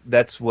guy,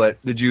 that's what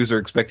the Jews are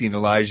expecting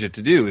Elijah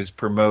to do, is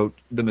promote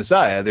the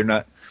Messiah.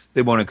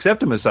 They won't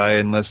accept a Messiah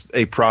unless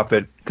a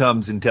prophet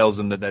comes and tells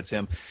them that that's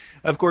him.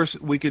 Of course,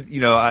 we could,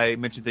 I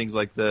mentioned things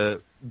like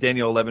the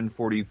Daniel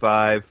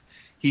 11:45.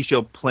 he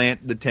shall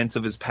plant the tents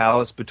of his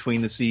palace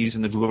between the seas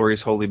and the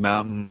glorious holy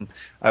mountain.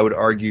 I would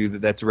argue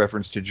that that's a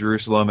reference to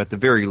Jerusalem. At the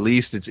very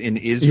least, it's in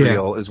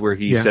Israel is where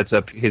he sets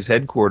up his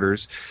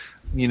headquarters.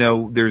 You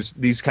know, there's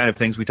these kind of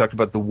things. We talked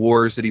about the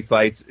wars that he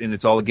fights, and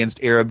it's all against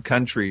Arab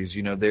countries.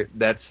 You know,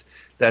 that's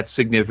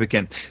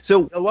significant.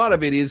 So a lot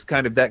of it is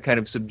kind of that kind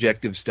of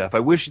subjective stuff. I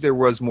wish there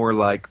was more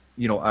like,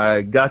 you know,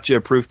 I got you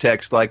a proof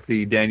text like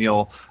the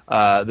Daniel,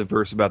 the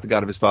verse about the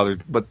God of his father,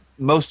 but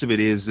most of it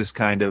is this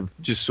kind of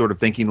just sort of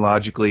thinking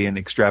logically and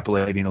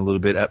extrapolating a little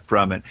bit up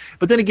from it.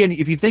 But then again,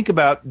 if you think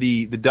about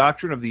the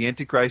doctrine of the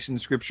Antichrist in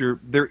Scripture,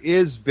 there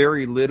is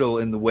very little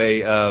in the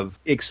way of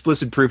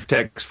explicit proof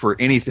text for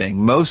anything.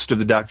 Most of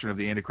the doctrine of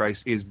the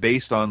Antichrist is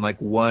based on like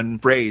one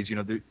phrase,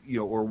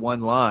 or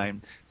one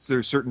line. So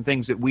there's certain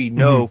things that we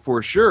know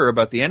for sure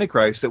about the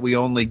Antichrist that we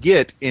only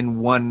get in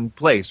one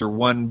place or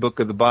one book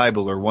of the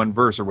Bible or one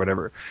verse or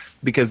whatever,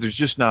 because there's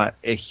just not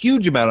a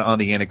huge amount on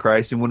the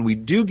Antichrist. And when we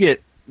do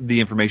get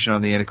the information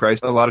on the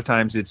Antichrist, a lot of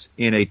times it's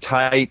in a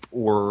type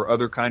or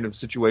other kind of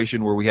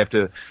situation where we have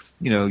to,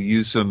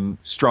 use some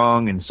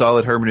strong and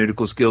solid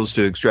hermeneutical skills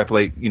to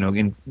extrapolate,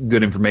 in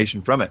good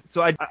information from it.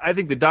 So I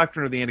think the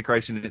doctrine of the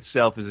Antichrist in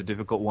itself is a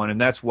difficult one, and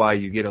that's why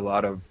you get a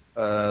lot of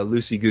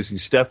loosey-goosey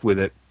stuff with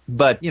it.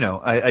 But,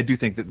 I do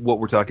think that what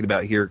we're talking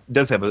about here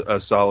does have a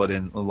solid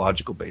and a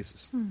logical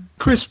basis.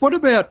 Chris, what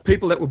about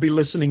people that will be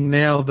listening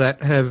now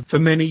that have for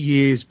many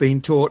years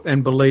been taught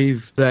and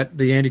believe that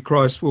the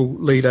Antichrist will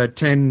lead a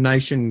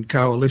 10-nation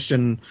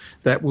coalition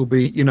that will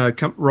be,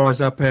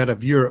 rise up out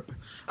of Europe?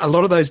 A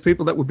lot of those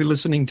people that will be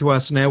listening to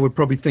us now would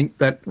probably think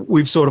that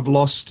we've sort of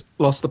lost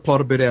the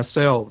plot a bit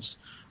ourselves.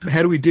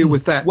 How do we deal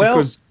with that? Well,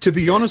 because, to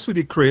be honest with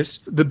you, Chris,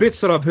 the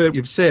bits that I've heard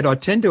you've said, I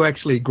tend to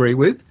actually agree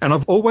with. And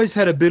I've always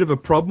had a bit of a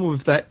problem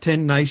with that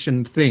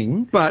 10-nation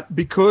thing. But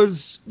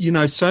because,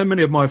 so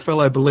many of my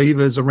fellow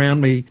believers around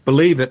me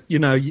believe it,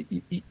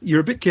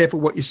 you're a bit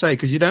careful what you say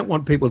because you don't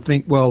want people to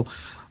think, well,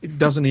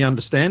 doesn't he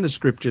understand the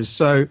Scriptures?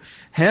 So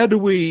how do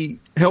we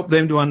help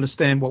them to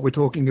understand what we're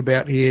talking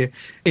about here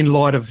in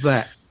light of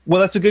that? Well,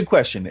 that's a good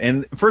question.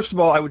 And first of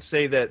all, I would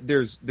say that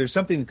there's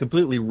something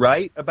completely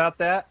right about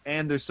that,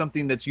 and there's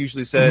something that's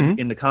usually said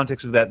in the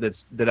context of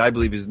that I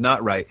believe is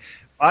not right.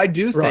 I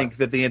do think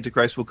that the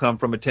Antichrist will come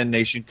from a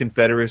 10-nation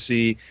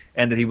confederacy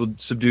and that he will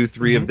subdue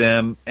three of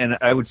them. And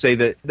I would say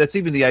that that's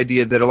even the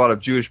idea that a lot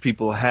of Jewish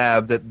people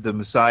have, that the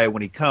Messiah,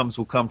 when he comes,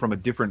 will come from a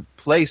different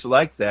place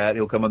like that.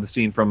 He'll come on the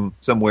scene from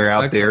somewhere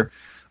out there.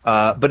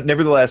 But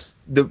nevertheless,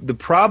 the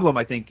problem,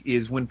 I think,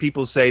 is when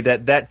people say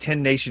that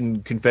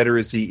 10-nation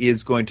confederacy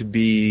is going to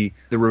be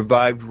the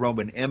revived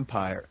Roman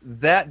Empire.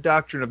 That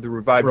doctrine of the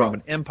revived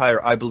Roman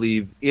Empire, I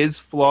believe,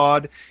 is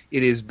flawed.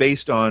 It is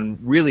based on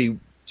really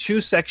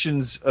two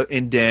sections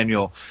in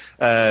Daniel.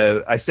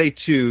 I say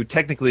two,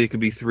 technically it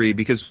could be three,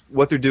 because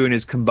what they're doing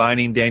is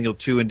combining Daniel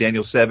 2 and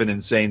Daniel 7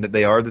 and saying that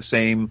they are the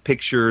same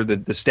picture,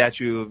 the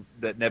statue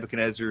that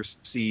Nebuchadnezzar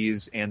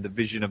sees and the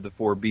vision of the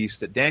four beasts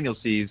that Daniel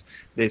sees.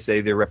 They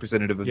say they're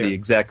representative of the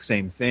exact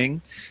same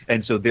thing.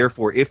 And so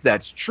therefore, if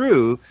that's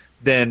true,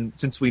 then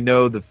since we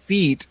know the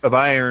feet of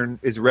iron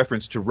is a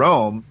reference to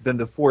Rome, then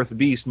the fourth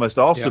beast must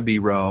also be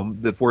Rome,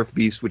 the fourth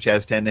beast which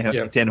has 10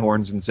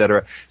 horns,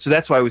 etc. So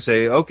that's why we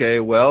say, okay,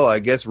 well, I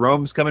guess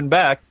Rome's coming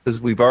back,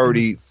 because we've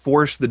already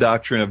forced the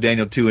doctrine of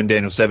Daniel 2 and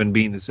Daniel 7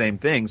 being the same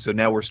thing. So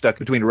now we're stuck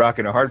between a rock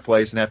and a hard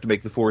place and have to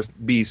make the fourth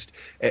beast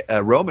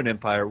a Roman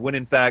Empire, when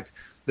in fact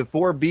the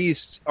four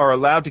beasts are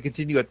allowed to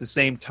continue at the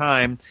same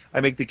time. I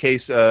make the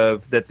case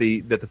of that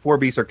the four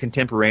beasts are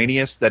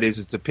contemporaneous. That is,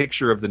 it's a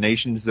picture of the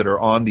nations that are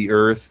on the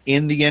earth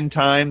in the end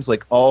times.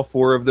 Like all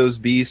four of those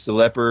beasts, the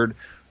leopard,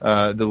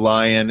 the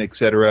lion,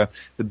 etc.,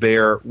 the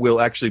bear, will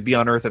actually be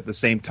on earth at the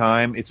same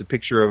time. It's a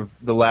picture of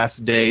the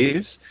last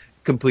days.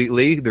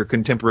 Completely. They're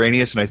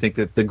contemporaneous, and I think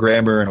that the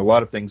grammar and a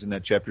lot of things in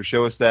that chapter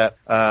show us that.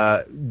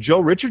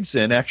 Joel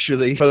Richardson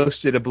actually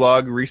posted a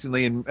blog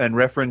recently and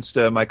referenced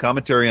my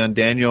commentary on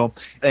Daniel,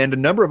 and a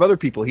number of other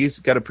people. He's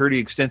got a pretty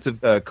extensive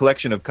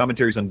collection of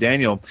commentaries on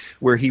Daniel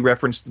where he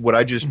referenced what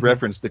I just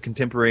referenced, the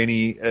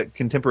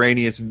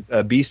contemporaneous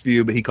beast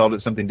view, but he called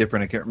it something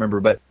different. I can't remember,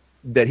 but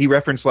that he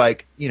referenced,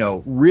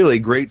 really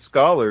great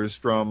scholars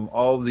from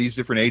all of these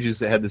different ages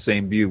that had the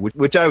same view,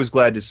 which I was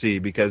glad to see,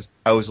 because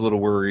I was a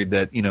little worried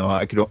that,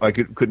 I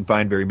couldn't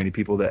find very many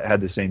people that had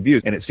the same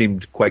views, and it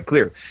seemed quite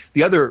clear.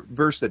 The other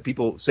verse that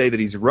people say that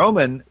he's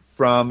Roman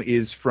from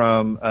is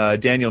from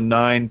Daniel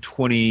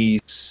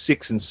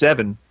 9:26 and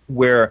 7,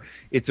 where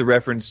it's a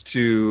reference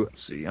to,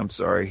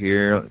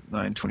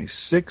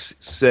 9:26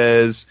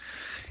 says,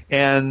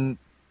 And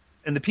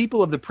the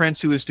people of the prince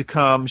who is to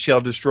come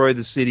shall destroy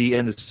the city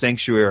and the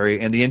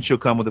sanctuary, and the end shall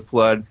come with a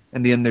flood,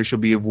 and then there shall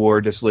be a war,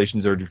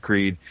 desolations are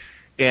decreed.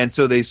 And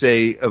so they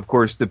say, of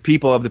course, the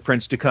people of the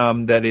prince to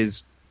come, that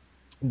is,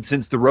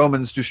 since the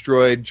Romans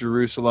destroyed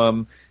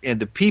Jerusalem, and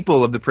the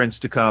people of the prince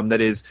to come, that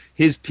is,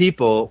 his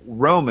people,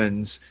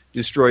 Romans,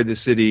 destroyed the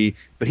city,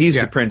 but he's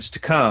the prince to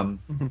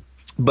come.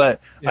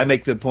 But I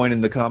make the point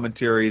in the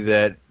commentary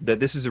that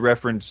this is a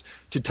reference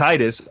to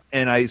Titus,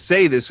 and I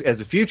say this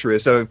as a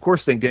futurist. So, of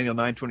course, think Daniel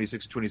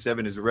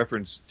 9:26-27 is a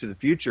reference to the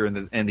future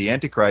and the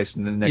Antichrist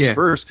in the next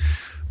verse.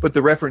 But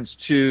the reference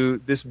to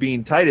this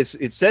being Titus,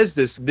 it says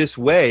this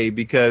way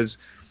because,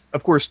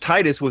 of course,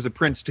 Titus was a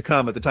prince to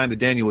come at the time that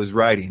Daniel was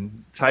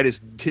writing.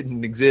 Titus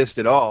didn't exist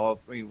at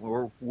all,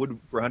 or would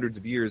for hundreds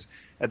of years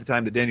at the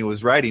time that Daniel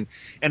was writing.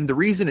 And the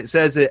reason it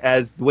says it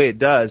as the way it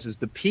does is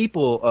the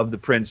people of the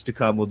prince to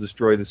come will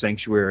destroy the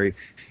sanctuary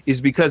is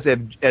because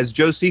as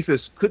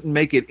Josephus couldn't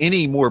make it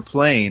any more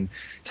plain,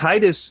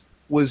 Titus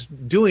was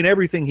doing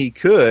everything he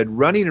could,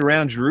 running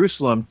around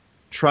Jerusalem,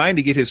 trying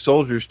to get his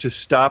soldiers to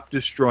stop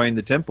destroying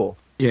the temple.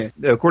 Yeah.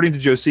 According to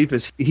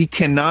Josephus, he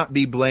cannot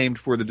be blamed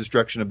for the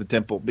destruction of the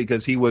temple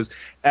because he was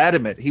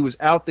adamant. He was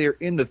out there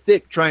in the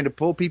thick trying to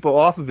pull people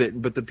off of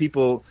it, but the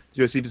people,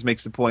 Josephus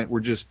makes the point,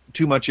 were just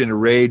too much in a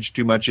rage,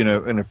 too much in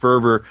a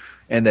fervor,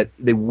 and that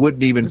they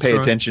wouldn't even pay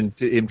attention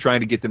to him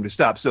trying to get them to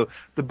stop. So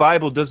the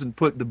Bible doesn't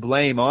put the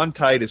blame on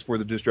Titus for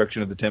the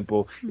destruction of the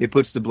temple. It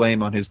puts the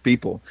blame on his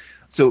people.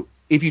 So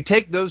if you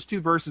take those two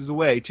verses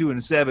away, 2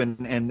 and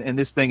 7, and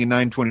this thing in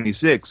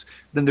 9:26,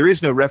 then there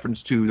is no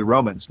reference to the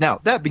Romans.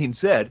 Now, that being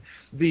said,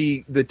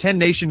 the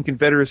 10-nation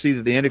confederacy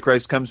that the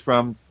Antichrist comes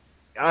from,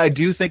 I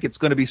do think it's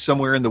going to be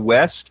somewhere in the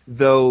West,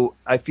 though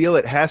I feel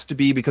it has to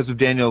be, because of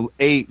Daniel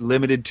 8,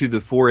 limited to the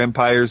 4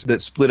 empires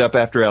that split up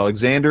after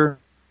Alexander.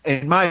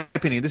 In my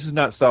opinion, this is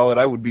not solid.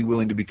 I would be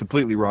willing to be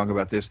completely wrong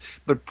about this,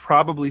 but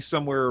probably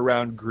somewhere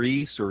around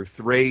Greece or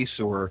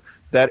Thrace or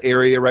that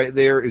area right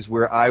there is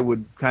where I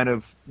would kind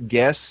of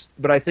guess.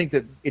 But I think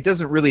that it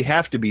doesn't really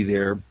have to be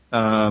there.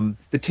 The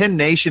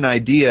 10-nation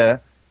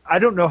idea, I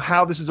don't know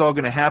how this is all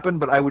going to happen,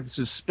 but I would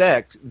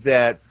suspect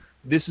that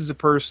this is a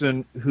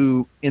person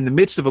who, in the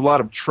midst of a lot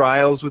of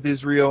trials with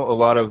Israel, a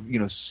lot of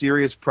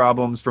serious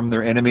problems from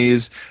their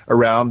enemies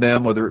around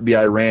them, whether it be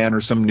Iran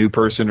or some new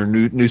person or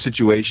new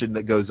situation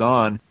that goes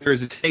on, there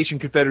is a nation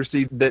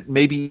confederacy that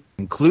maybe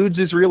includes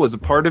Israel as a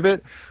part of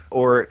it,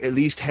 or at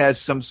least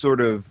has some sort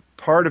of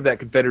part of that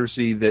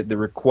confederacy that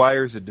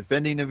requires a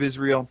defending of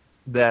Israel,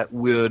 that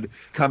would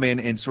come in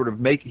and sort of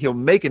he'll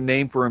make a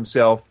name for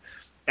himself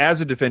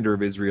as a defender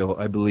of Israel,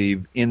 I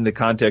believe, in the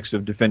context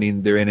of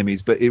defending their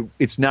enemies. But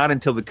it's not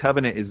until the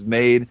covenant is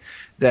made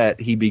that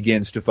he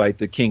begins to fight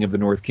the king of the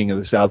north, king of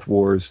the south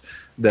wars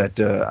that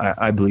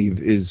I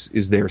believe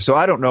is there. So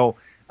I don't know.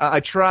 I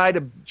try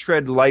to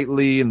tread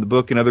lightly in the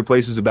book and other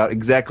places about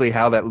exactly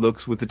how that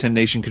looks with the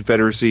 10-nation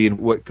confederacy and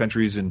what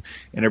countries and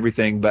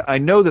everything. But I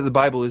know that the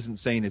Bible isn't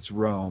saying it's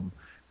Rome.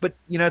 But,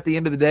 at the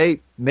end of the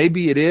day,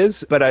 maybe it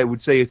is, but I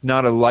would say it's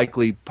not a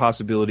likely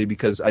possibility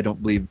because I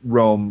don't believe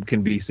Rome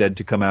can be said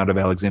to come out of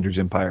Alexander's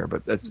empire.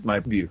 But that's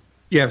my view.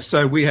 Yeah,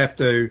 so we have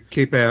to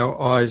keep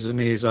our eyes and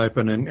ears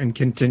open and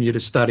continue to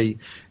study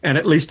and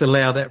at least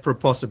allow that for a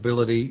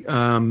possibility,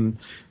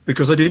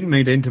 because I didn't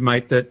mean to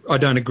intimate that I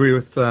don't agree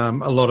with a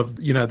lot of,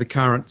 the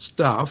current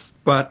stuff,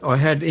 but I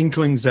had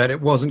inklings that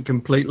it wasn't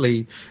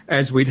completely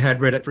as we'd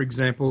had read it. For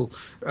example,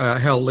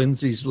 Hal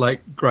Lindsey's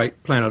late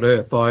great Planet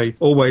Earth. I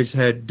always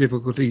had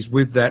difficulties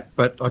with that,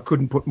 but I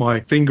couldn't put my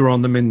finger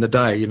on them in the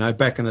day,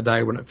 back in the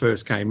day when it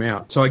first came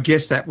out. So I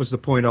guess that was the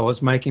point I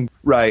was making.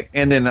 Right,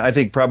 and then I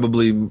think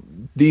probably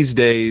these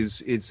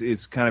days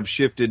it's kind of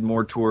shifted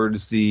more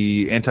towards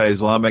the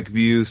anti-Islamic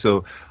view,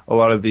 so a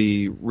lot of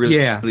the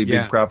really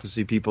big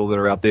prophecy people that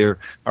are out there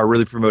are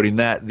really promoting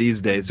that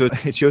these days. So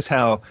it shows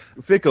how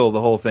fickle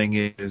the whole thing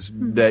is,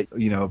 that,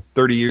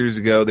 30 years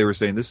ago they were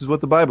saying this is what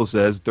the Bible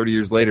says. 30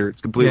 years later,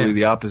 it's completely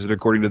the opposite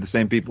according to the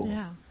same people.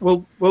 Yeah.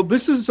 Well,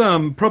 this is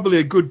probably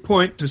a good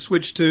point to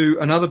switch to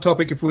another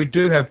topic if we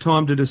do have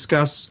time to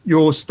discuss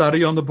your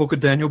study on the book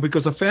of Daniel,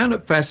 because I found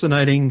it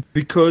fascinating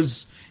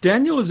because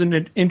Daniel is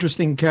an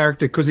interesting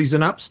character because he's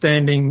an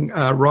upstanding,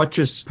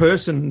 righteous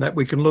person that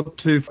we can look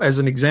to as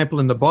an example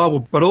in the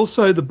Bible, but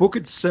also the book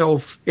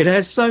itself, it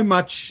has so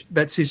much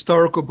that's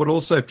historical but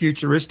also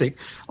futuristic.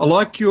 I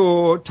like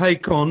your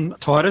take on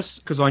Titus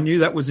because I knew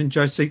that was in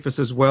Josephus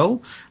as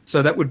well.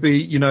 So that would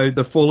be,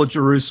 the fall of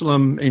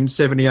Jerusalem in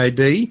 70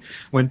 AD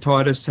when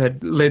Titus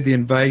had led the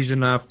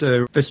invasion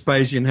after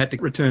Vespasian had to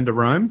return to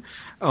Rome.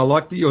 I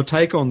like your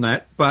take on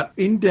that. But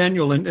in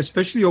Daniel, and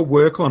especially your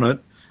work on it,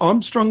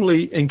 I'm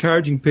strongly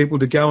encouraging people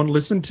to go and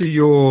listen to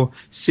your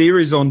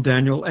series on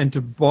Daniel and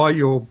to buy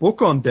your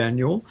book on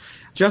Daniel,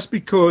 just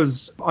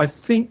because I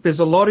think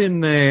there's a lot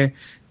in there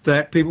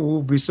that people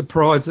will be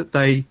surprised that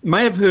they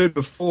may have heard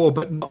before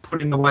but not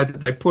put in the way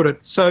that they put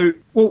it. So,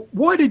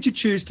 why did you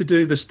choose to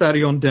do the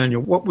study on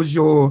Daniel? What was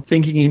your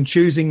thinking in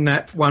choosing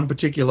that one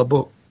particular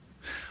book?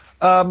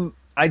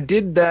 I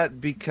did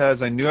that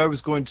because I knew I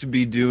was going to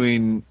be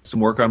doing some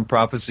work on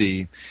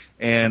prophecy,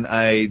 and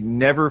I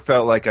never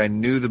felt like I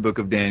knew the book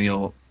of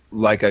Daniel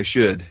like I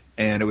should.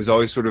 And it was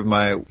always sort of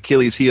my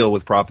Achilles heel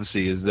with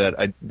prophecy, is that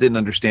I didn't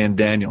understand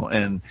Daniel.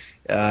 And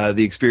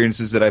the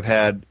experiences that I've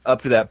had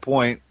up to that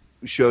point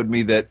showed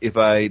me that if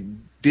I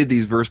did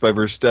these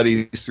verse-by-verse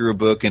studies through a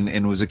book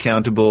and was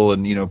accountable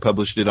and,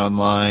 published it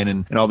online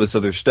and all this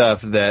other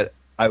stuff, that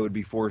I would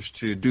be forced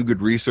to do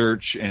good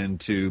research and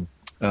to,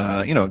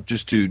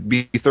 just to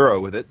be thorough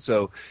with it.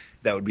 So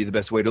that would be the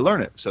best way to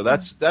learn it. So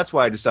that's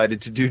why I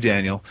decided to do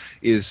Daniel,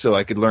 is so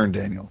I could learn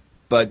Daniel.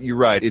 But you're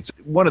right. It's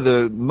one of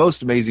the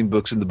most amazing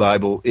books in the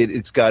Bible.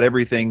 It's got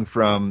everything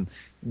from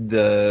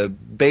the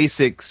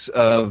basics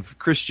of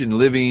Christian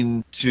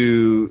living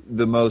to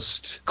the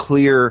most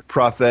clear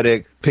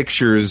prophetic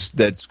pictures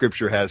that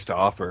Scripture has to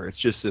offer. It's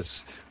just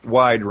this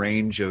wide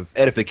range of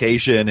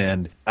edification,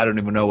 and I don't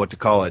even know what to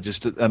call it.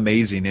 Just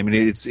amazing. I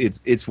mean,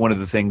 it's one of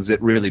the things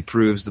that really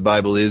proves the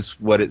Bible is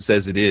what it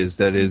says it is.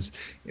 That is,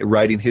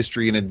 writing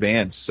history in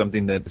advance,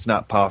 something that's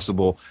not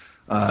possible.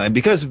 And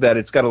because of that,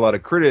 it's got a lot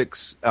of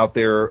critics out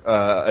there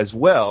as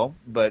well.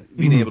 But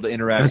being able to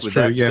interact with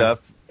that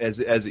stuff as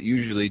it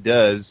usually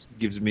does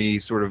gives me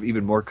sort of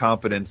even more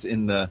confidence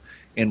in the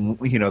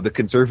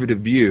conservative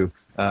view.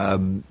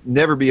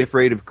 Never be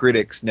afraid of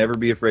critics. Never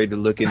be afraid to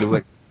look into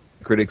what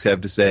critics have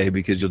to say,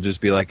 because you'll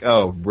just be like,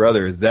 oh,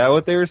 brother, is that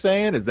what they were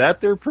saying? Is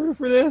that their proof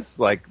for this?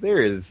 Like,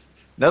 there is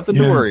nothing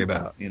to worry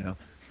about,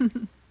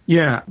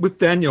 Yeah, with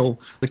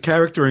Daniel, the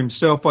character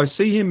himself, I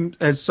see him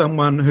as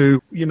someone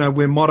who, we're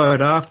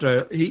mottoed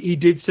after. He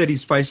did set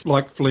his face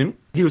like flint.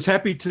 He was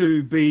happy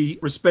to be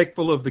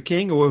respectful of the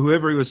king or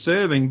whoever he was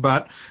serving,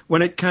 but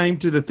when it came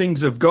to the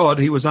things of God,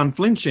 he was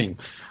unflinching.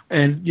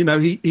 And,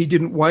 he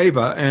didn't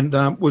waver and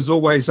was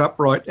always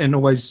upright and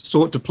always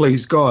sought to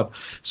please God.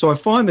 So I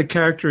find the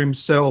character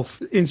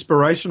himself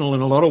inspirational in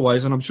a lot of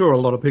ways, and I'm sure a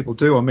lot of people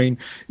do. I mean,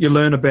 you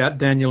learn about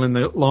Daniel in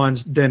the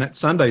Lion's Den at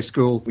Sunday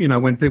school,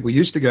 when people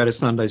used to go to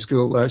Sunday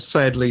school.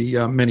 Sadly,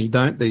 many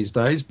don't these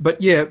days.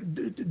 But yeah,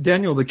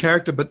 Daniel, the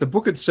character, but the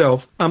book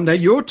itself, now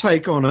your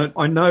take on it,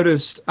 I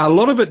noticed a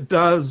lot of it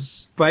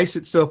does base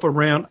itself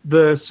around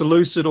the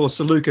Seleucid or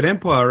Seleucid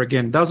Empire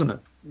again, doesn't it?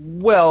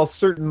 Well,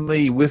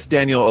 certainly with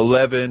Daniel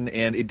 11,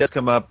 and it does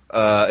come up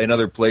in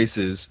other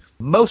places.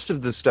 Most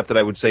of the stuff that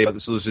I would say about the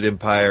Seleucid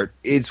Empire,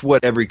 it's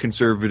what every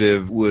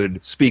conservative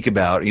would speak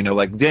about.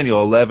 Like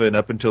Daniel 11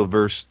 up until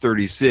verse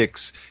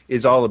 36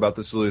 is all about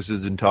the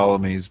Seleucids and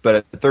Ptolemies. But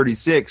at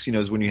 36,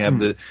 is when you have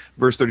the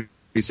verse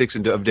 36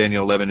 of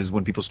Daniel 11 is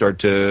when people start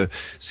to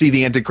see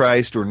the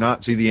Antichrist or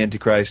not see the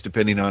Antichrist,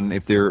 depending on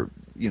if they're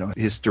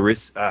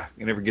historists. I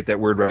never get that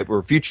word right.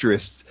 Or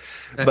futurists,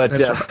 but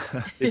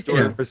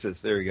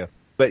historicists. There we go.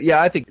 But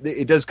yeah, I think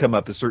it does come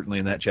up certainly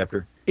in that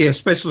chapter. Yeah,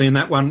 especially in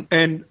that one.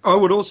 And I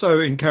would also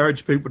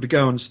encourage people to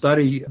go and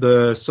study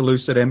the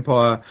Seleucid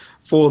Empire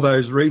for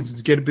those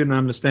reasons, get a bit of an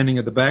understanding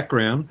of the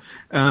background,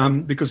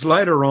 because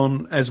later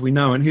on, as we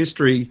know in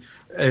history,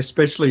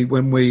 especially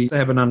when we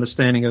have an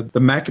understanding of the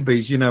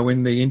Maccabees, in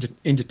the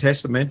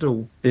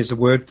intertestamental, there's a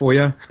word for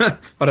you. I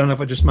don't know if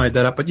I just made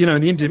that up, but,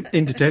 in the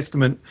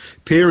intertestament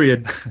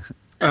period,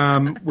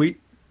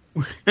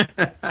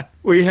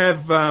 we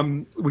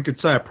have, we could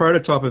say, a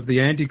prototype of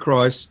the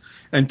Antichrist,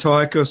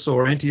 Antiochus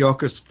or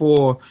Antiochus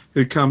IV,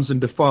 who comes and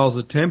defiles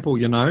the temple,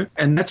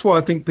 And that's why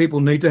I think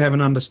people need to have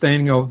an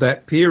understanding of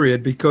that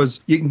period, because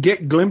you can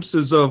get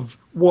glimpses of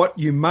what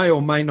you may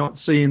or may not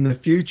see in the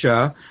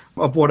future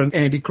of what an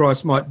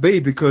Antichrist might be,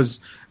 because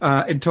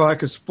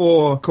Antiochus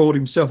IV called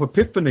himself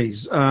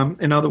Epiphanes.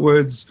 In other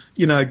words,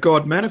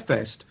 God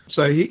manifest.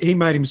 So he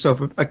made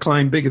himself a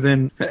claim bigger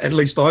than, at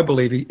least I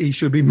believe, he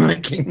should be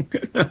making.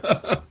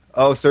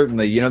 Oh,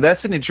 certainly.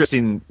 That's an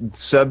interesting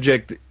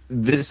subject.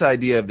 This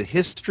idea of the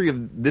history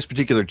of this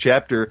particular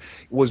chapter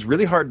was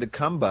really hard to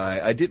come by.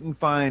 I didn't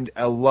find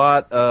a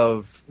lot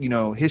of,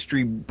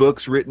 history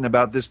books written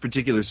about this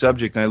particular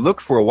subject. And I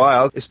looked for a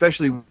while,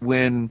 especially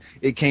when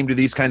it came to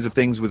these kinds of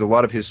things with a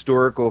lot of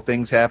historical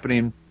things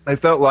happening. I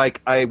felt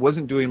like I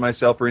wasn't doing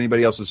myself or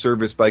anybody else a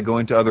service by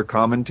going to other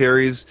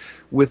commentaries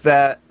with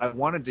that. I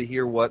wanted to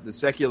hear what the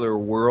secular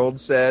world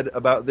said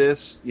about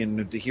this,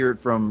 to hear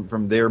it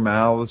from their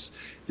mouths,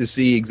 to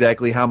see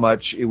exactly how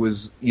much it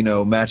was,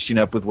 matching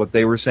up with what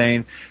they were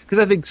saying. Because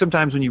I think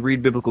sometimes when you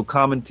read biblical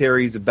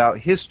commentaries about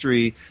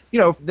history,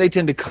 they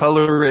tend to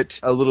color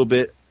it a little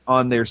bit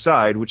on their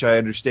side, which I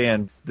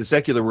understand. The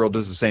secular world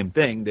does the same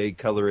thing. They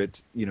color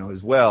it,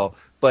 as well.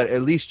 But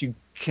at least you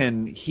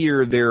can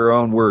hear their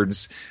own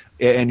words,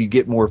 and you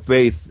get more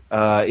faith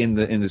in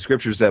the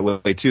scriptures that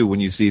way too, when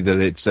you see that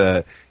it's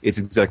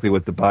exactly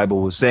what the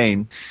Bible was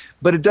saying.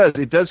 But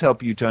it does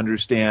help you to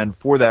understand,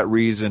 for that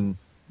reason,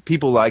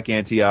 people like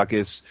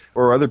Antiochus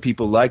or other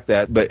people like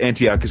that. But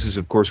Antiochus is,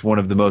 of course, one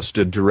of the most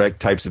direct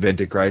types of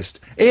Antichrist.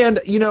 And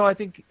I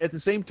think at the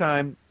same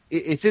time,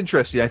 it's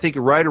interesting. I think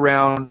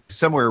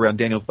somewhere around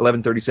Daniel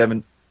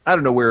 11:37. I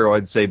don't know where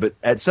I'd say, but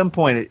at some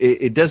point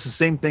it does the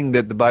same thing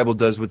that the Bible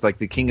does with like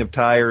the king of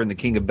Tyre and the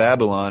king of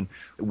Babylon.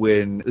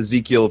 When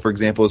Ezekiel, for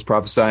example, is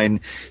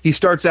prophesying, he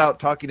starts out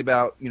talking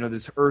about,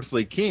 this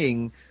earthly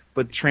king,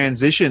 but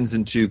transitions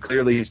into,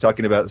 clearly he's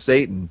talking about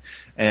Satan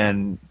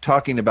and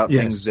talking about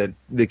things that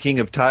the king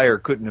of Tyre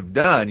couldn't have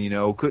done,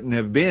 couldn't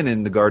have been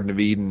in the Garden of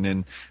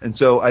Eden. And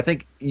so I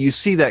think you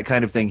see that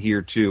kind of thing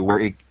here too,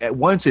 where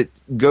once it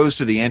goes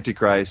to the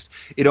Antichrist,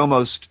 it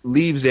almost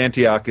leaves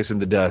Antiochus in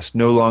the dust.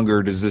 No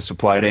longer does this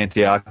apply to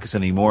Antiochus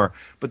anymore,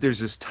 but there's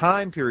this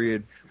time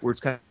period where it's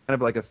kind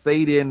of like a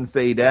fade in,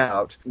 fade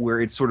out,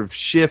 where it sort of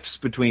shifts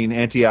between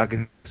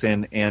Antiochus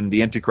and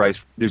the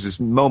Antichrist. There's this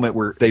moment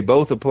where they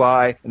both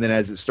apply, and then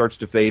as it starts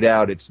to fade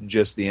out, it's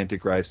just the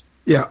Antichrist.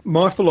 Yeah,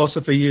 my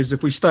philosophy is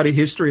if we study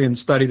history and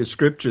study the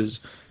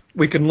scriptures,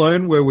 we can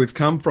learn where we've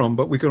come from,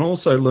 but we can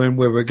also learn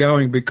where we're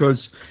going,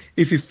 because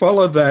if you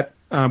follow that,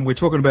 we're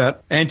talking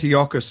about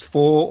Antiochus IV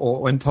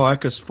or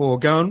Antiochus IV,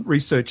 go and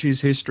research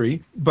his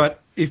history, but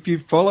if you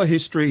follow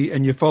history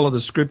and you follow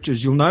the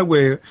scriptures, you'll know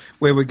where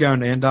we're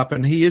going to end up,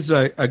 and he is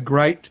a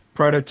great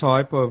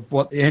prototype of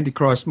what the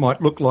Antichrist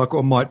might look like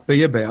or might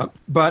be about.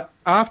 But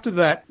after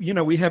that,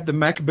 we have the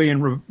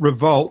Maccabean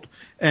revolt,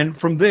 and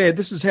from there,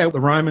 this is how the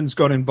Romans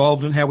got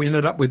involved and how we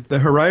ended up with the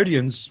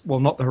Herodians,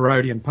 well, not the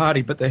Herodian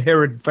party, but the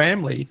Herod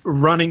family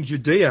running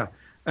Judea.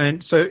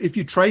 And so if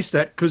you trace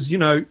that, because, you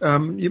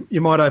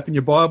might open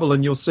your Bible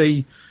and you'll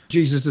see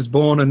Jesus is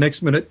born and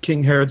next minute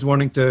King Herod's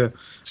wanting to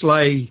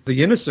slay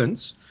the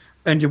innocents.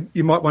 And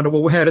you might wonder,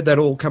 well, how did that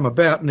all come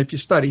about? And if you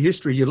study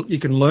history, you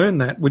can learn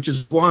that, which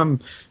is why I'm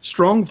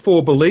strong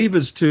for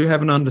believers to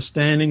have an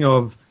understanding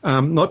of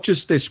not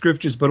just their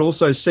scriptures, but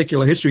also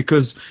secular history,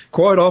 because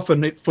quite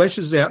often it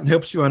fleshes out and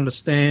helps you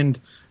understand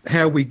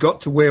how we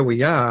got to where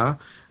we are,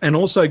 and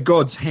also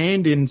God's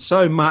hand in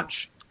so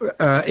much.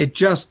 It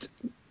just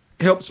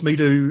helps me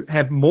to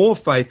have more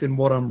faith in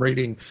what I'm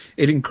reading.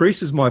 It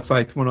increases my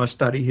faith when I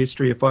study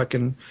history, if I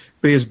can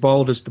be as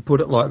bold as to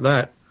put it like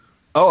that.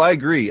 Oh, I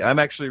agree. I'm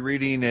actually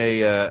reading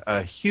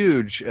a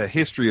huge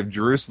history of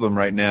Jerusalem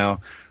right now,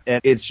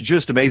 and it's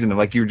just amazing.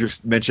 Like you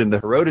just mentioned, the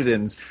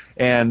Herodians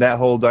and that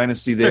whole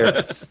dynasty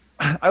there.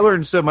 I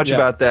learned so much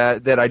about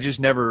that I just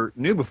never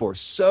knew before.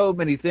 So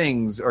many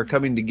things are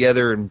coming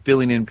together and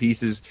filling in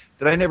pieces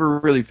that I never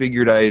really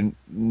figured I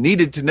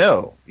needed to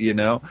know,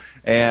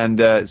 And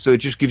so it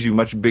just gives you a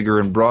much bigger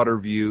and broader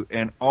view.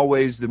 And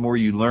always, the more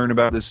you learn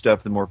about this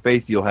stuff, the more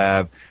faith you'll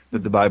have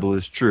that the Bible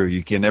is true.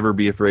 You can never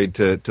be afraid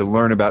to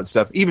learn about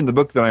stuff. Even the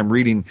book that I'm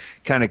reading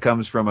kind of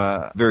comes from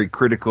a very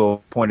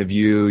critical point of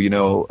view,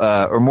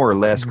 or more or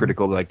less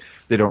critical. Like,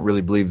 they don't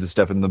really believe the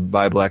stuff in the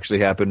Bible actually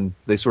happened.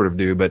 They sort of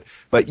do, but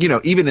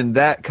even in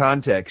that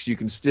context, you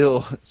can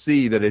still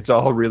see that it's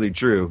all really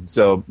true.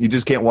 So you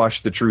just can't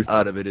wash the truth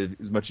out of it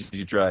as much as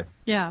you try.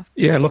 Yeah.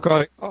 Yeah, look,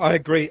 I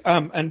agree.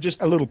 And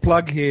just a little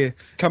plug here.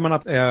 Coming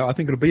up, I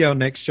think it'll be our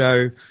next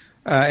show,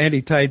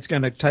 Andy Tade's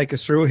going to take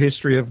us through a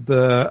history of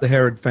the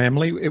Herod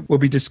family. We'll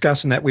be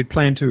discussing that. We'd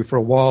planned to for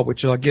a while,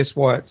 which is, I guess,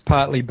 why it's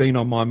partly been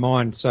on my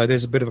mind. So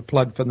there's a bit of a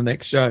plug for the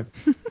next show.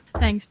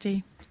 Thanks,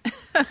 G.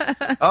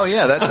 Oh,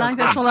 yeah.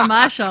 That's all on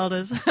my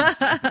shoulders.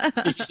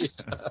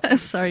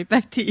 Sorry,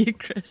 back to you,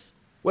 Chris.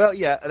 Well,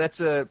 yeah,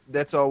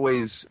 that's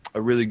always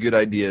a really good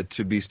idea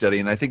to be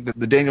studying. I think that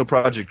the Daniel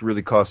Project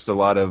really costs a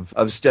lot of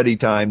study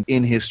time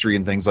in history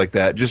and things like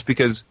that, just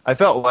because I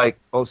felt like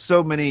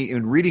so many,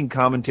 in reading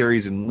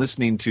commentaries and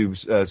listening to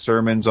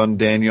sermons on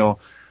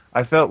Daniel,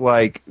 I felt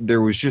like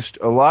there was just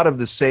a lot of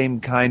the same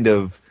kind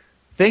of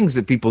things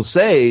that people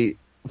say.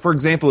 For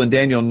example, in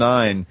Daniel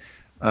 9,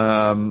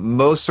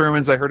 most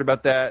sermons I heard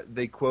about that,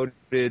 they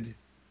quoted,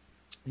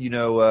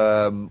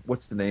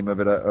 what's the name of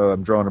it?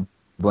 I'm drawing a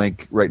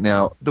blank right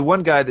now. The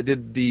one guy that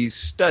did the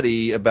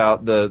study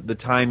about the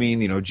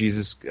timing,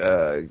 Jesus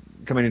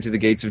coming into the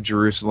gates of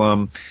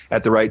Jerusalem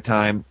at the right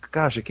time.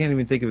 Gosh, I can't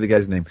even think of the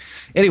guy's name.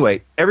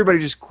 Anyway, everybody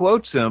just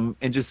quotes him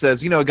and just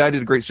says, a guy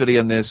did a great study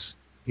on this.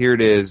 Here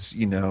it is,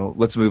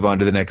 let's move on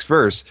to the next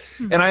verse.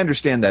 Mm-hmm. And I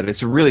understand that.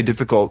 It's a really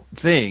difficult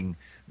thing,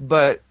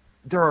 but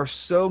there are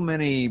so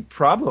many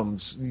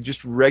problems,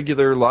 just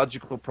regular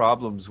logical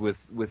problems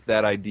with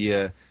that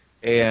idea.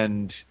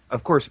 And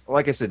of course,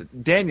 like I said,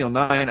 Daniel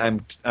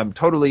 9, I'm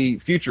totally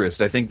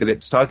futurist. I think that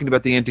it's talking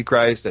about the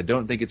Antichrist. I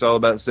don't think it's all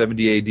about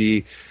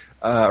 70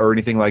 AD or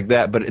anything like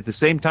that. But at the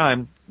same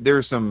time, there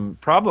are some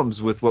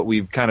problems with what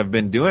we've kind of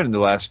been doing in the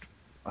last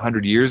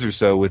 100 years or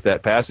so with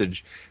that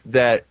passage,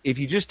 that if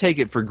you just take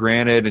it for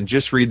granted and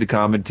just read the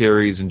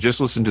commentaries and just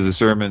listen to the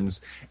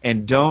sermons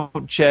and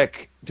don't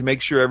check to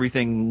make sure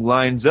everything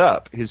lines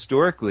up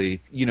historically,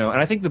 and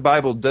I think the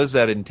Bible does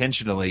that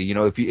intentionally.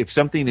 If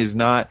something is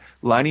not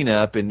lining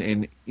up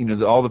and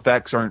all the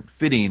facts aren't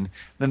fitting,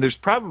 then there's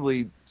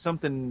probably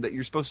something that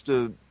you're supposed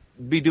to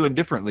be doing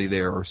differently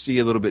there, or see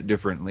a little bit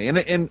differently.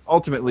 And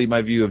ultimately,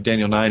 my view of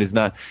Daniel 9 is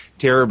not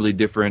terribly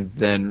different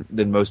than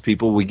most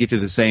people. We get to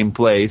the same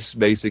place,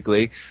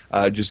 basically,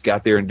 just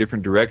got there in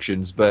different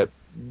directions. But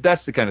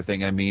that's the kind of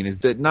thing I mean,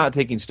 is that not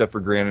taking stuff for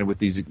granted with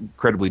these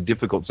incredibly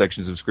difficult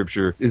sections of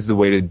Scripture is the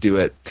way to do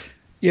it.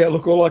 Yeah,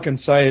 look, all I can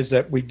say is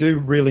that we do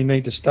really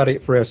need to study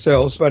it for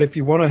ourselves. But if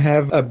you want to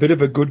have a bit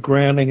of a good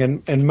grounding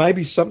and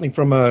maybe something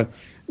from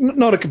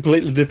not a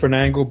completely different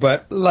angle,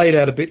 but laid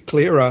out a bit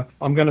clearer,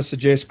 I'm going to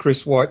suggest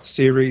Chris White's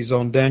series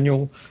on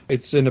Daniel.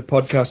 It's in a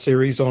podcast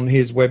series on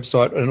his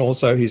website and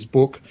also his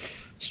book.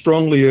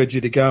 Strongly urge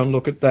you to go and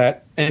look at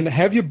that. and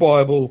have your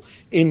Bible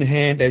in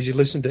hand as you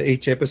listen to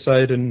each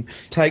episode and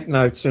take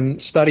notes and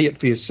study it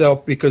for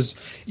yourself, because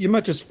you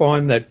might just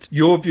find that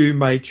your view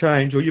may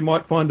change, or you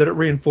might find that it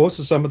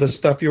reinforces some of the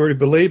stuff you already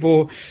believe,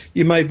 or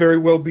you may very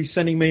well be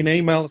sending me an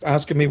email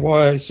asking me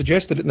why I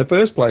suggested it in the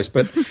first place.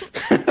 But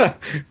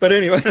but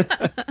anyway.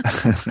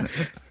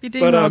 You're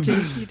doing well, G.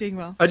 You're doing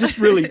well. I just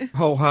really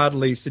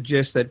wholeheartedly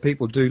suggest that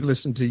people do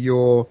listen to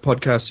your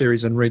podcast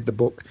series and read the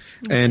book,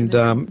 and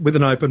with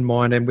an open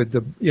mind and with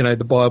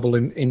the Bible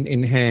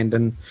in hand,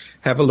 and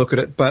have a look at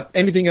it. But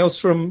anything else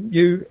from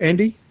you,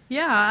 Andy?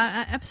 Yeah,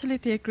 I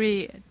absolutely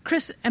agree.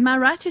 Chris, am I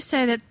right to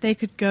say that they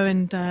could go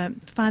and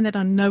find that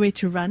on Nowhere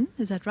to Run?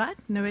 Is that right?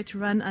 Nowhere to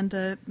Run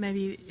under,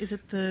 maybe, is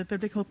it the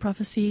Biblical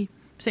Prophecy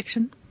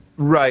section?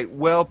 Right.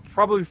 Well,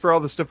 probably for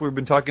all the stuff we've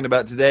been talking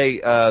about today,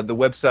 the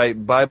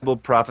website Bible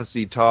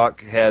Prophecy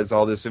Talk has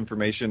all this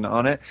information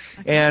on it.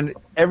 Okay. And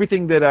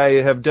everything that I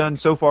have done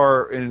so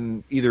far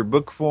in either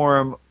book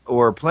form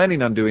or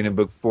planning on doing in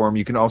book form,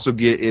 you can also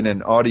get in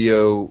an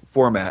audio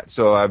format.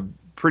 So I've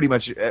pretty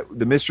much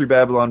the Mystery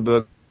Babylon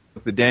book,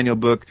 the Daniel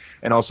book,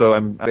 and also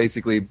I'm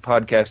basically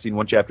podcasting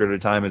one chapter at a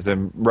time as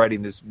I'm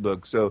writing this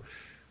book. So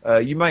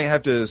you might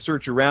have to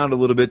search around a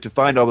little bit to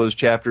find all those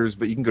chapters,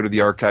 but you can go to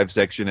the archive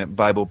section at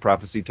Bible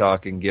Prophecy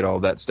Talk and get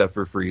all that stuff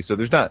for free. So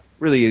there's not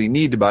really any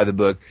need to buy the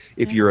book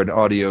if you're an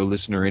audio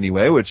listener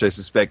anyway, which I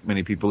suspect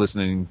many people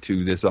listening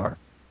to this are.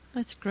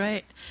 That's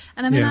great.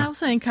 And I mean, I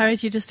also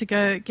encourage you just to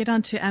go get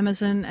onto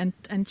Amazon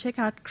and check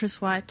out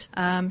Chris White.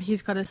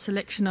 He's got a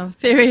selection of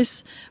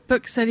various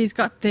books that he's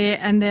got there,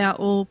 and they are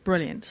all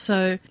brilliant.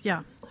 So,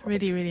 yeah,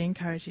 really, really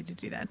encourage you to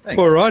do that. Thanks.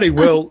 All righty.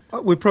 Well,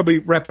 we'll probably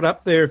wrap it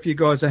up there if you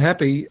guys are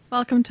happy.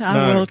 Welcome to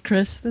our world,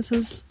 Chris. This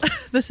is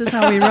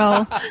how we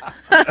roll. No,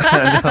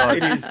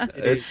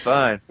 it's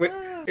fine.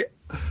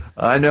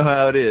 I know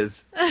how it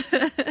is.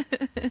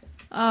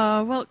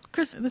 Well,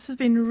 Chris, this has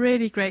been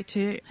really great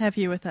to have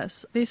you with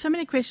us. There's so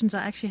many questions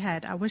I actually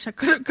had. I wish I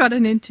could have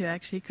gotten into,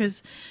 actually,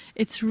 because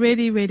it's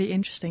really, really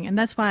interesting. And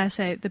that's why I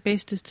say the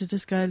best is to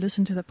just go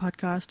listen to the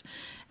podcast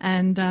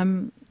and,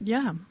 and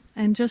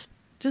just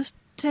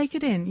take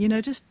it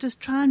in. Just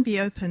try and be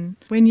open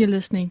when you're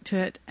listening to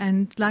it.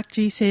 And like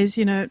G says,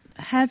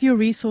 have your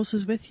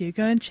resources with you.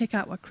 Go and check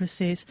out what Chris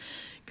says.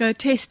 Go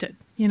test it,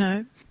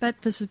 But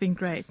this has been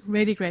great.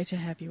 Really great to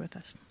have you with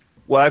us.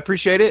 Well, I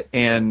appreciate it,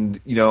 and,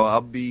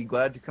 I'll be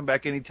glad to come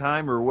back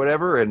anytime or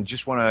whatever, and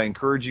just want to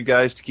encourage you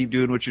guys to keep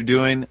doing what you're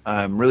doing.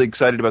 I'm really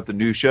excited about the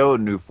new show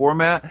and new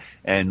format,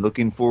 and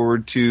looking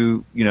forward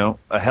to,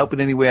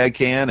 helping any way I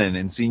can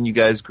and seeing you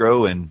guys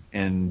grow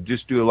and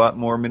just do a lot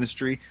more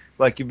ministry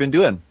like you've been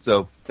doing.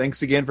 So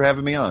thanks again for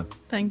having me on.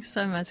 Thanks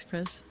so much,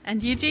 Chris.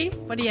 And Eugene,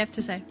 what do you have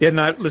to say? Yeah,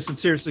 no, listen,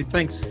 seriously,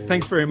 thanks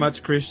very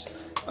much, Chris.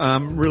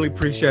 Really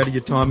appreciated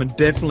your time, and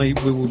definitely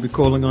we will be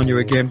calling on you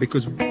again,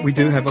 because we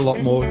do have a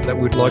lot more that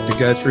we'd like to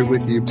go through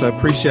with you. So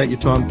appreciate your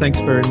time. Thanks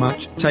very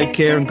much. Take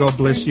care, and God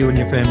bless you and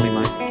your family,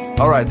 mate.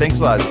 All right. Thanks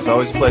a lot. It's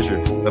always a pleasure.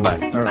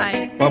 Bye-bye. All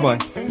right. Bye. Bye-bye.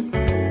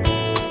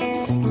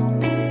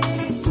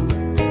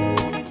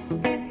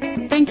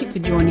 Thank you for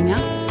joining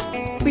us.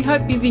 We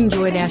hope you've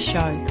enjoyed our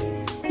show.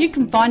 You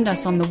can find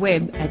us on the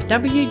web at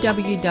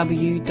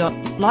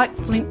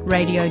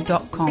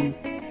www.lightflintradio.com.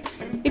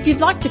 If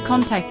you'd like to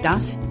contact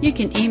us, you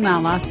can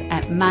email us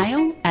at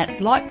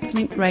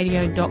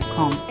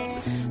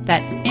mail@lightflintradio.com.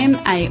 That's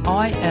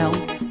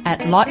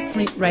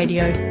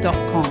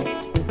mail@lightflintradio.com.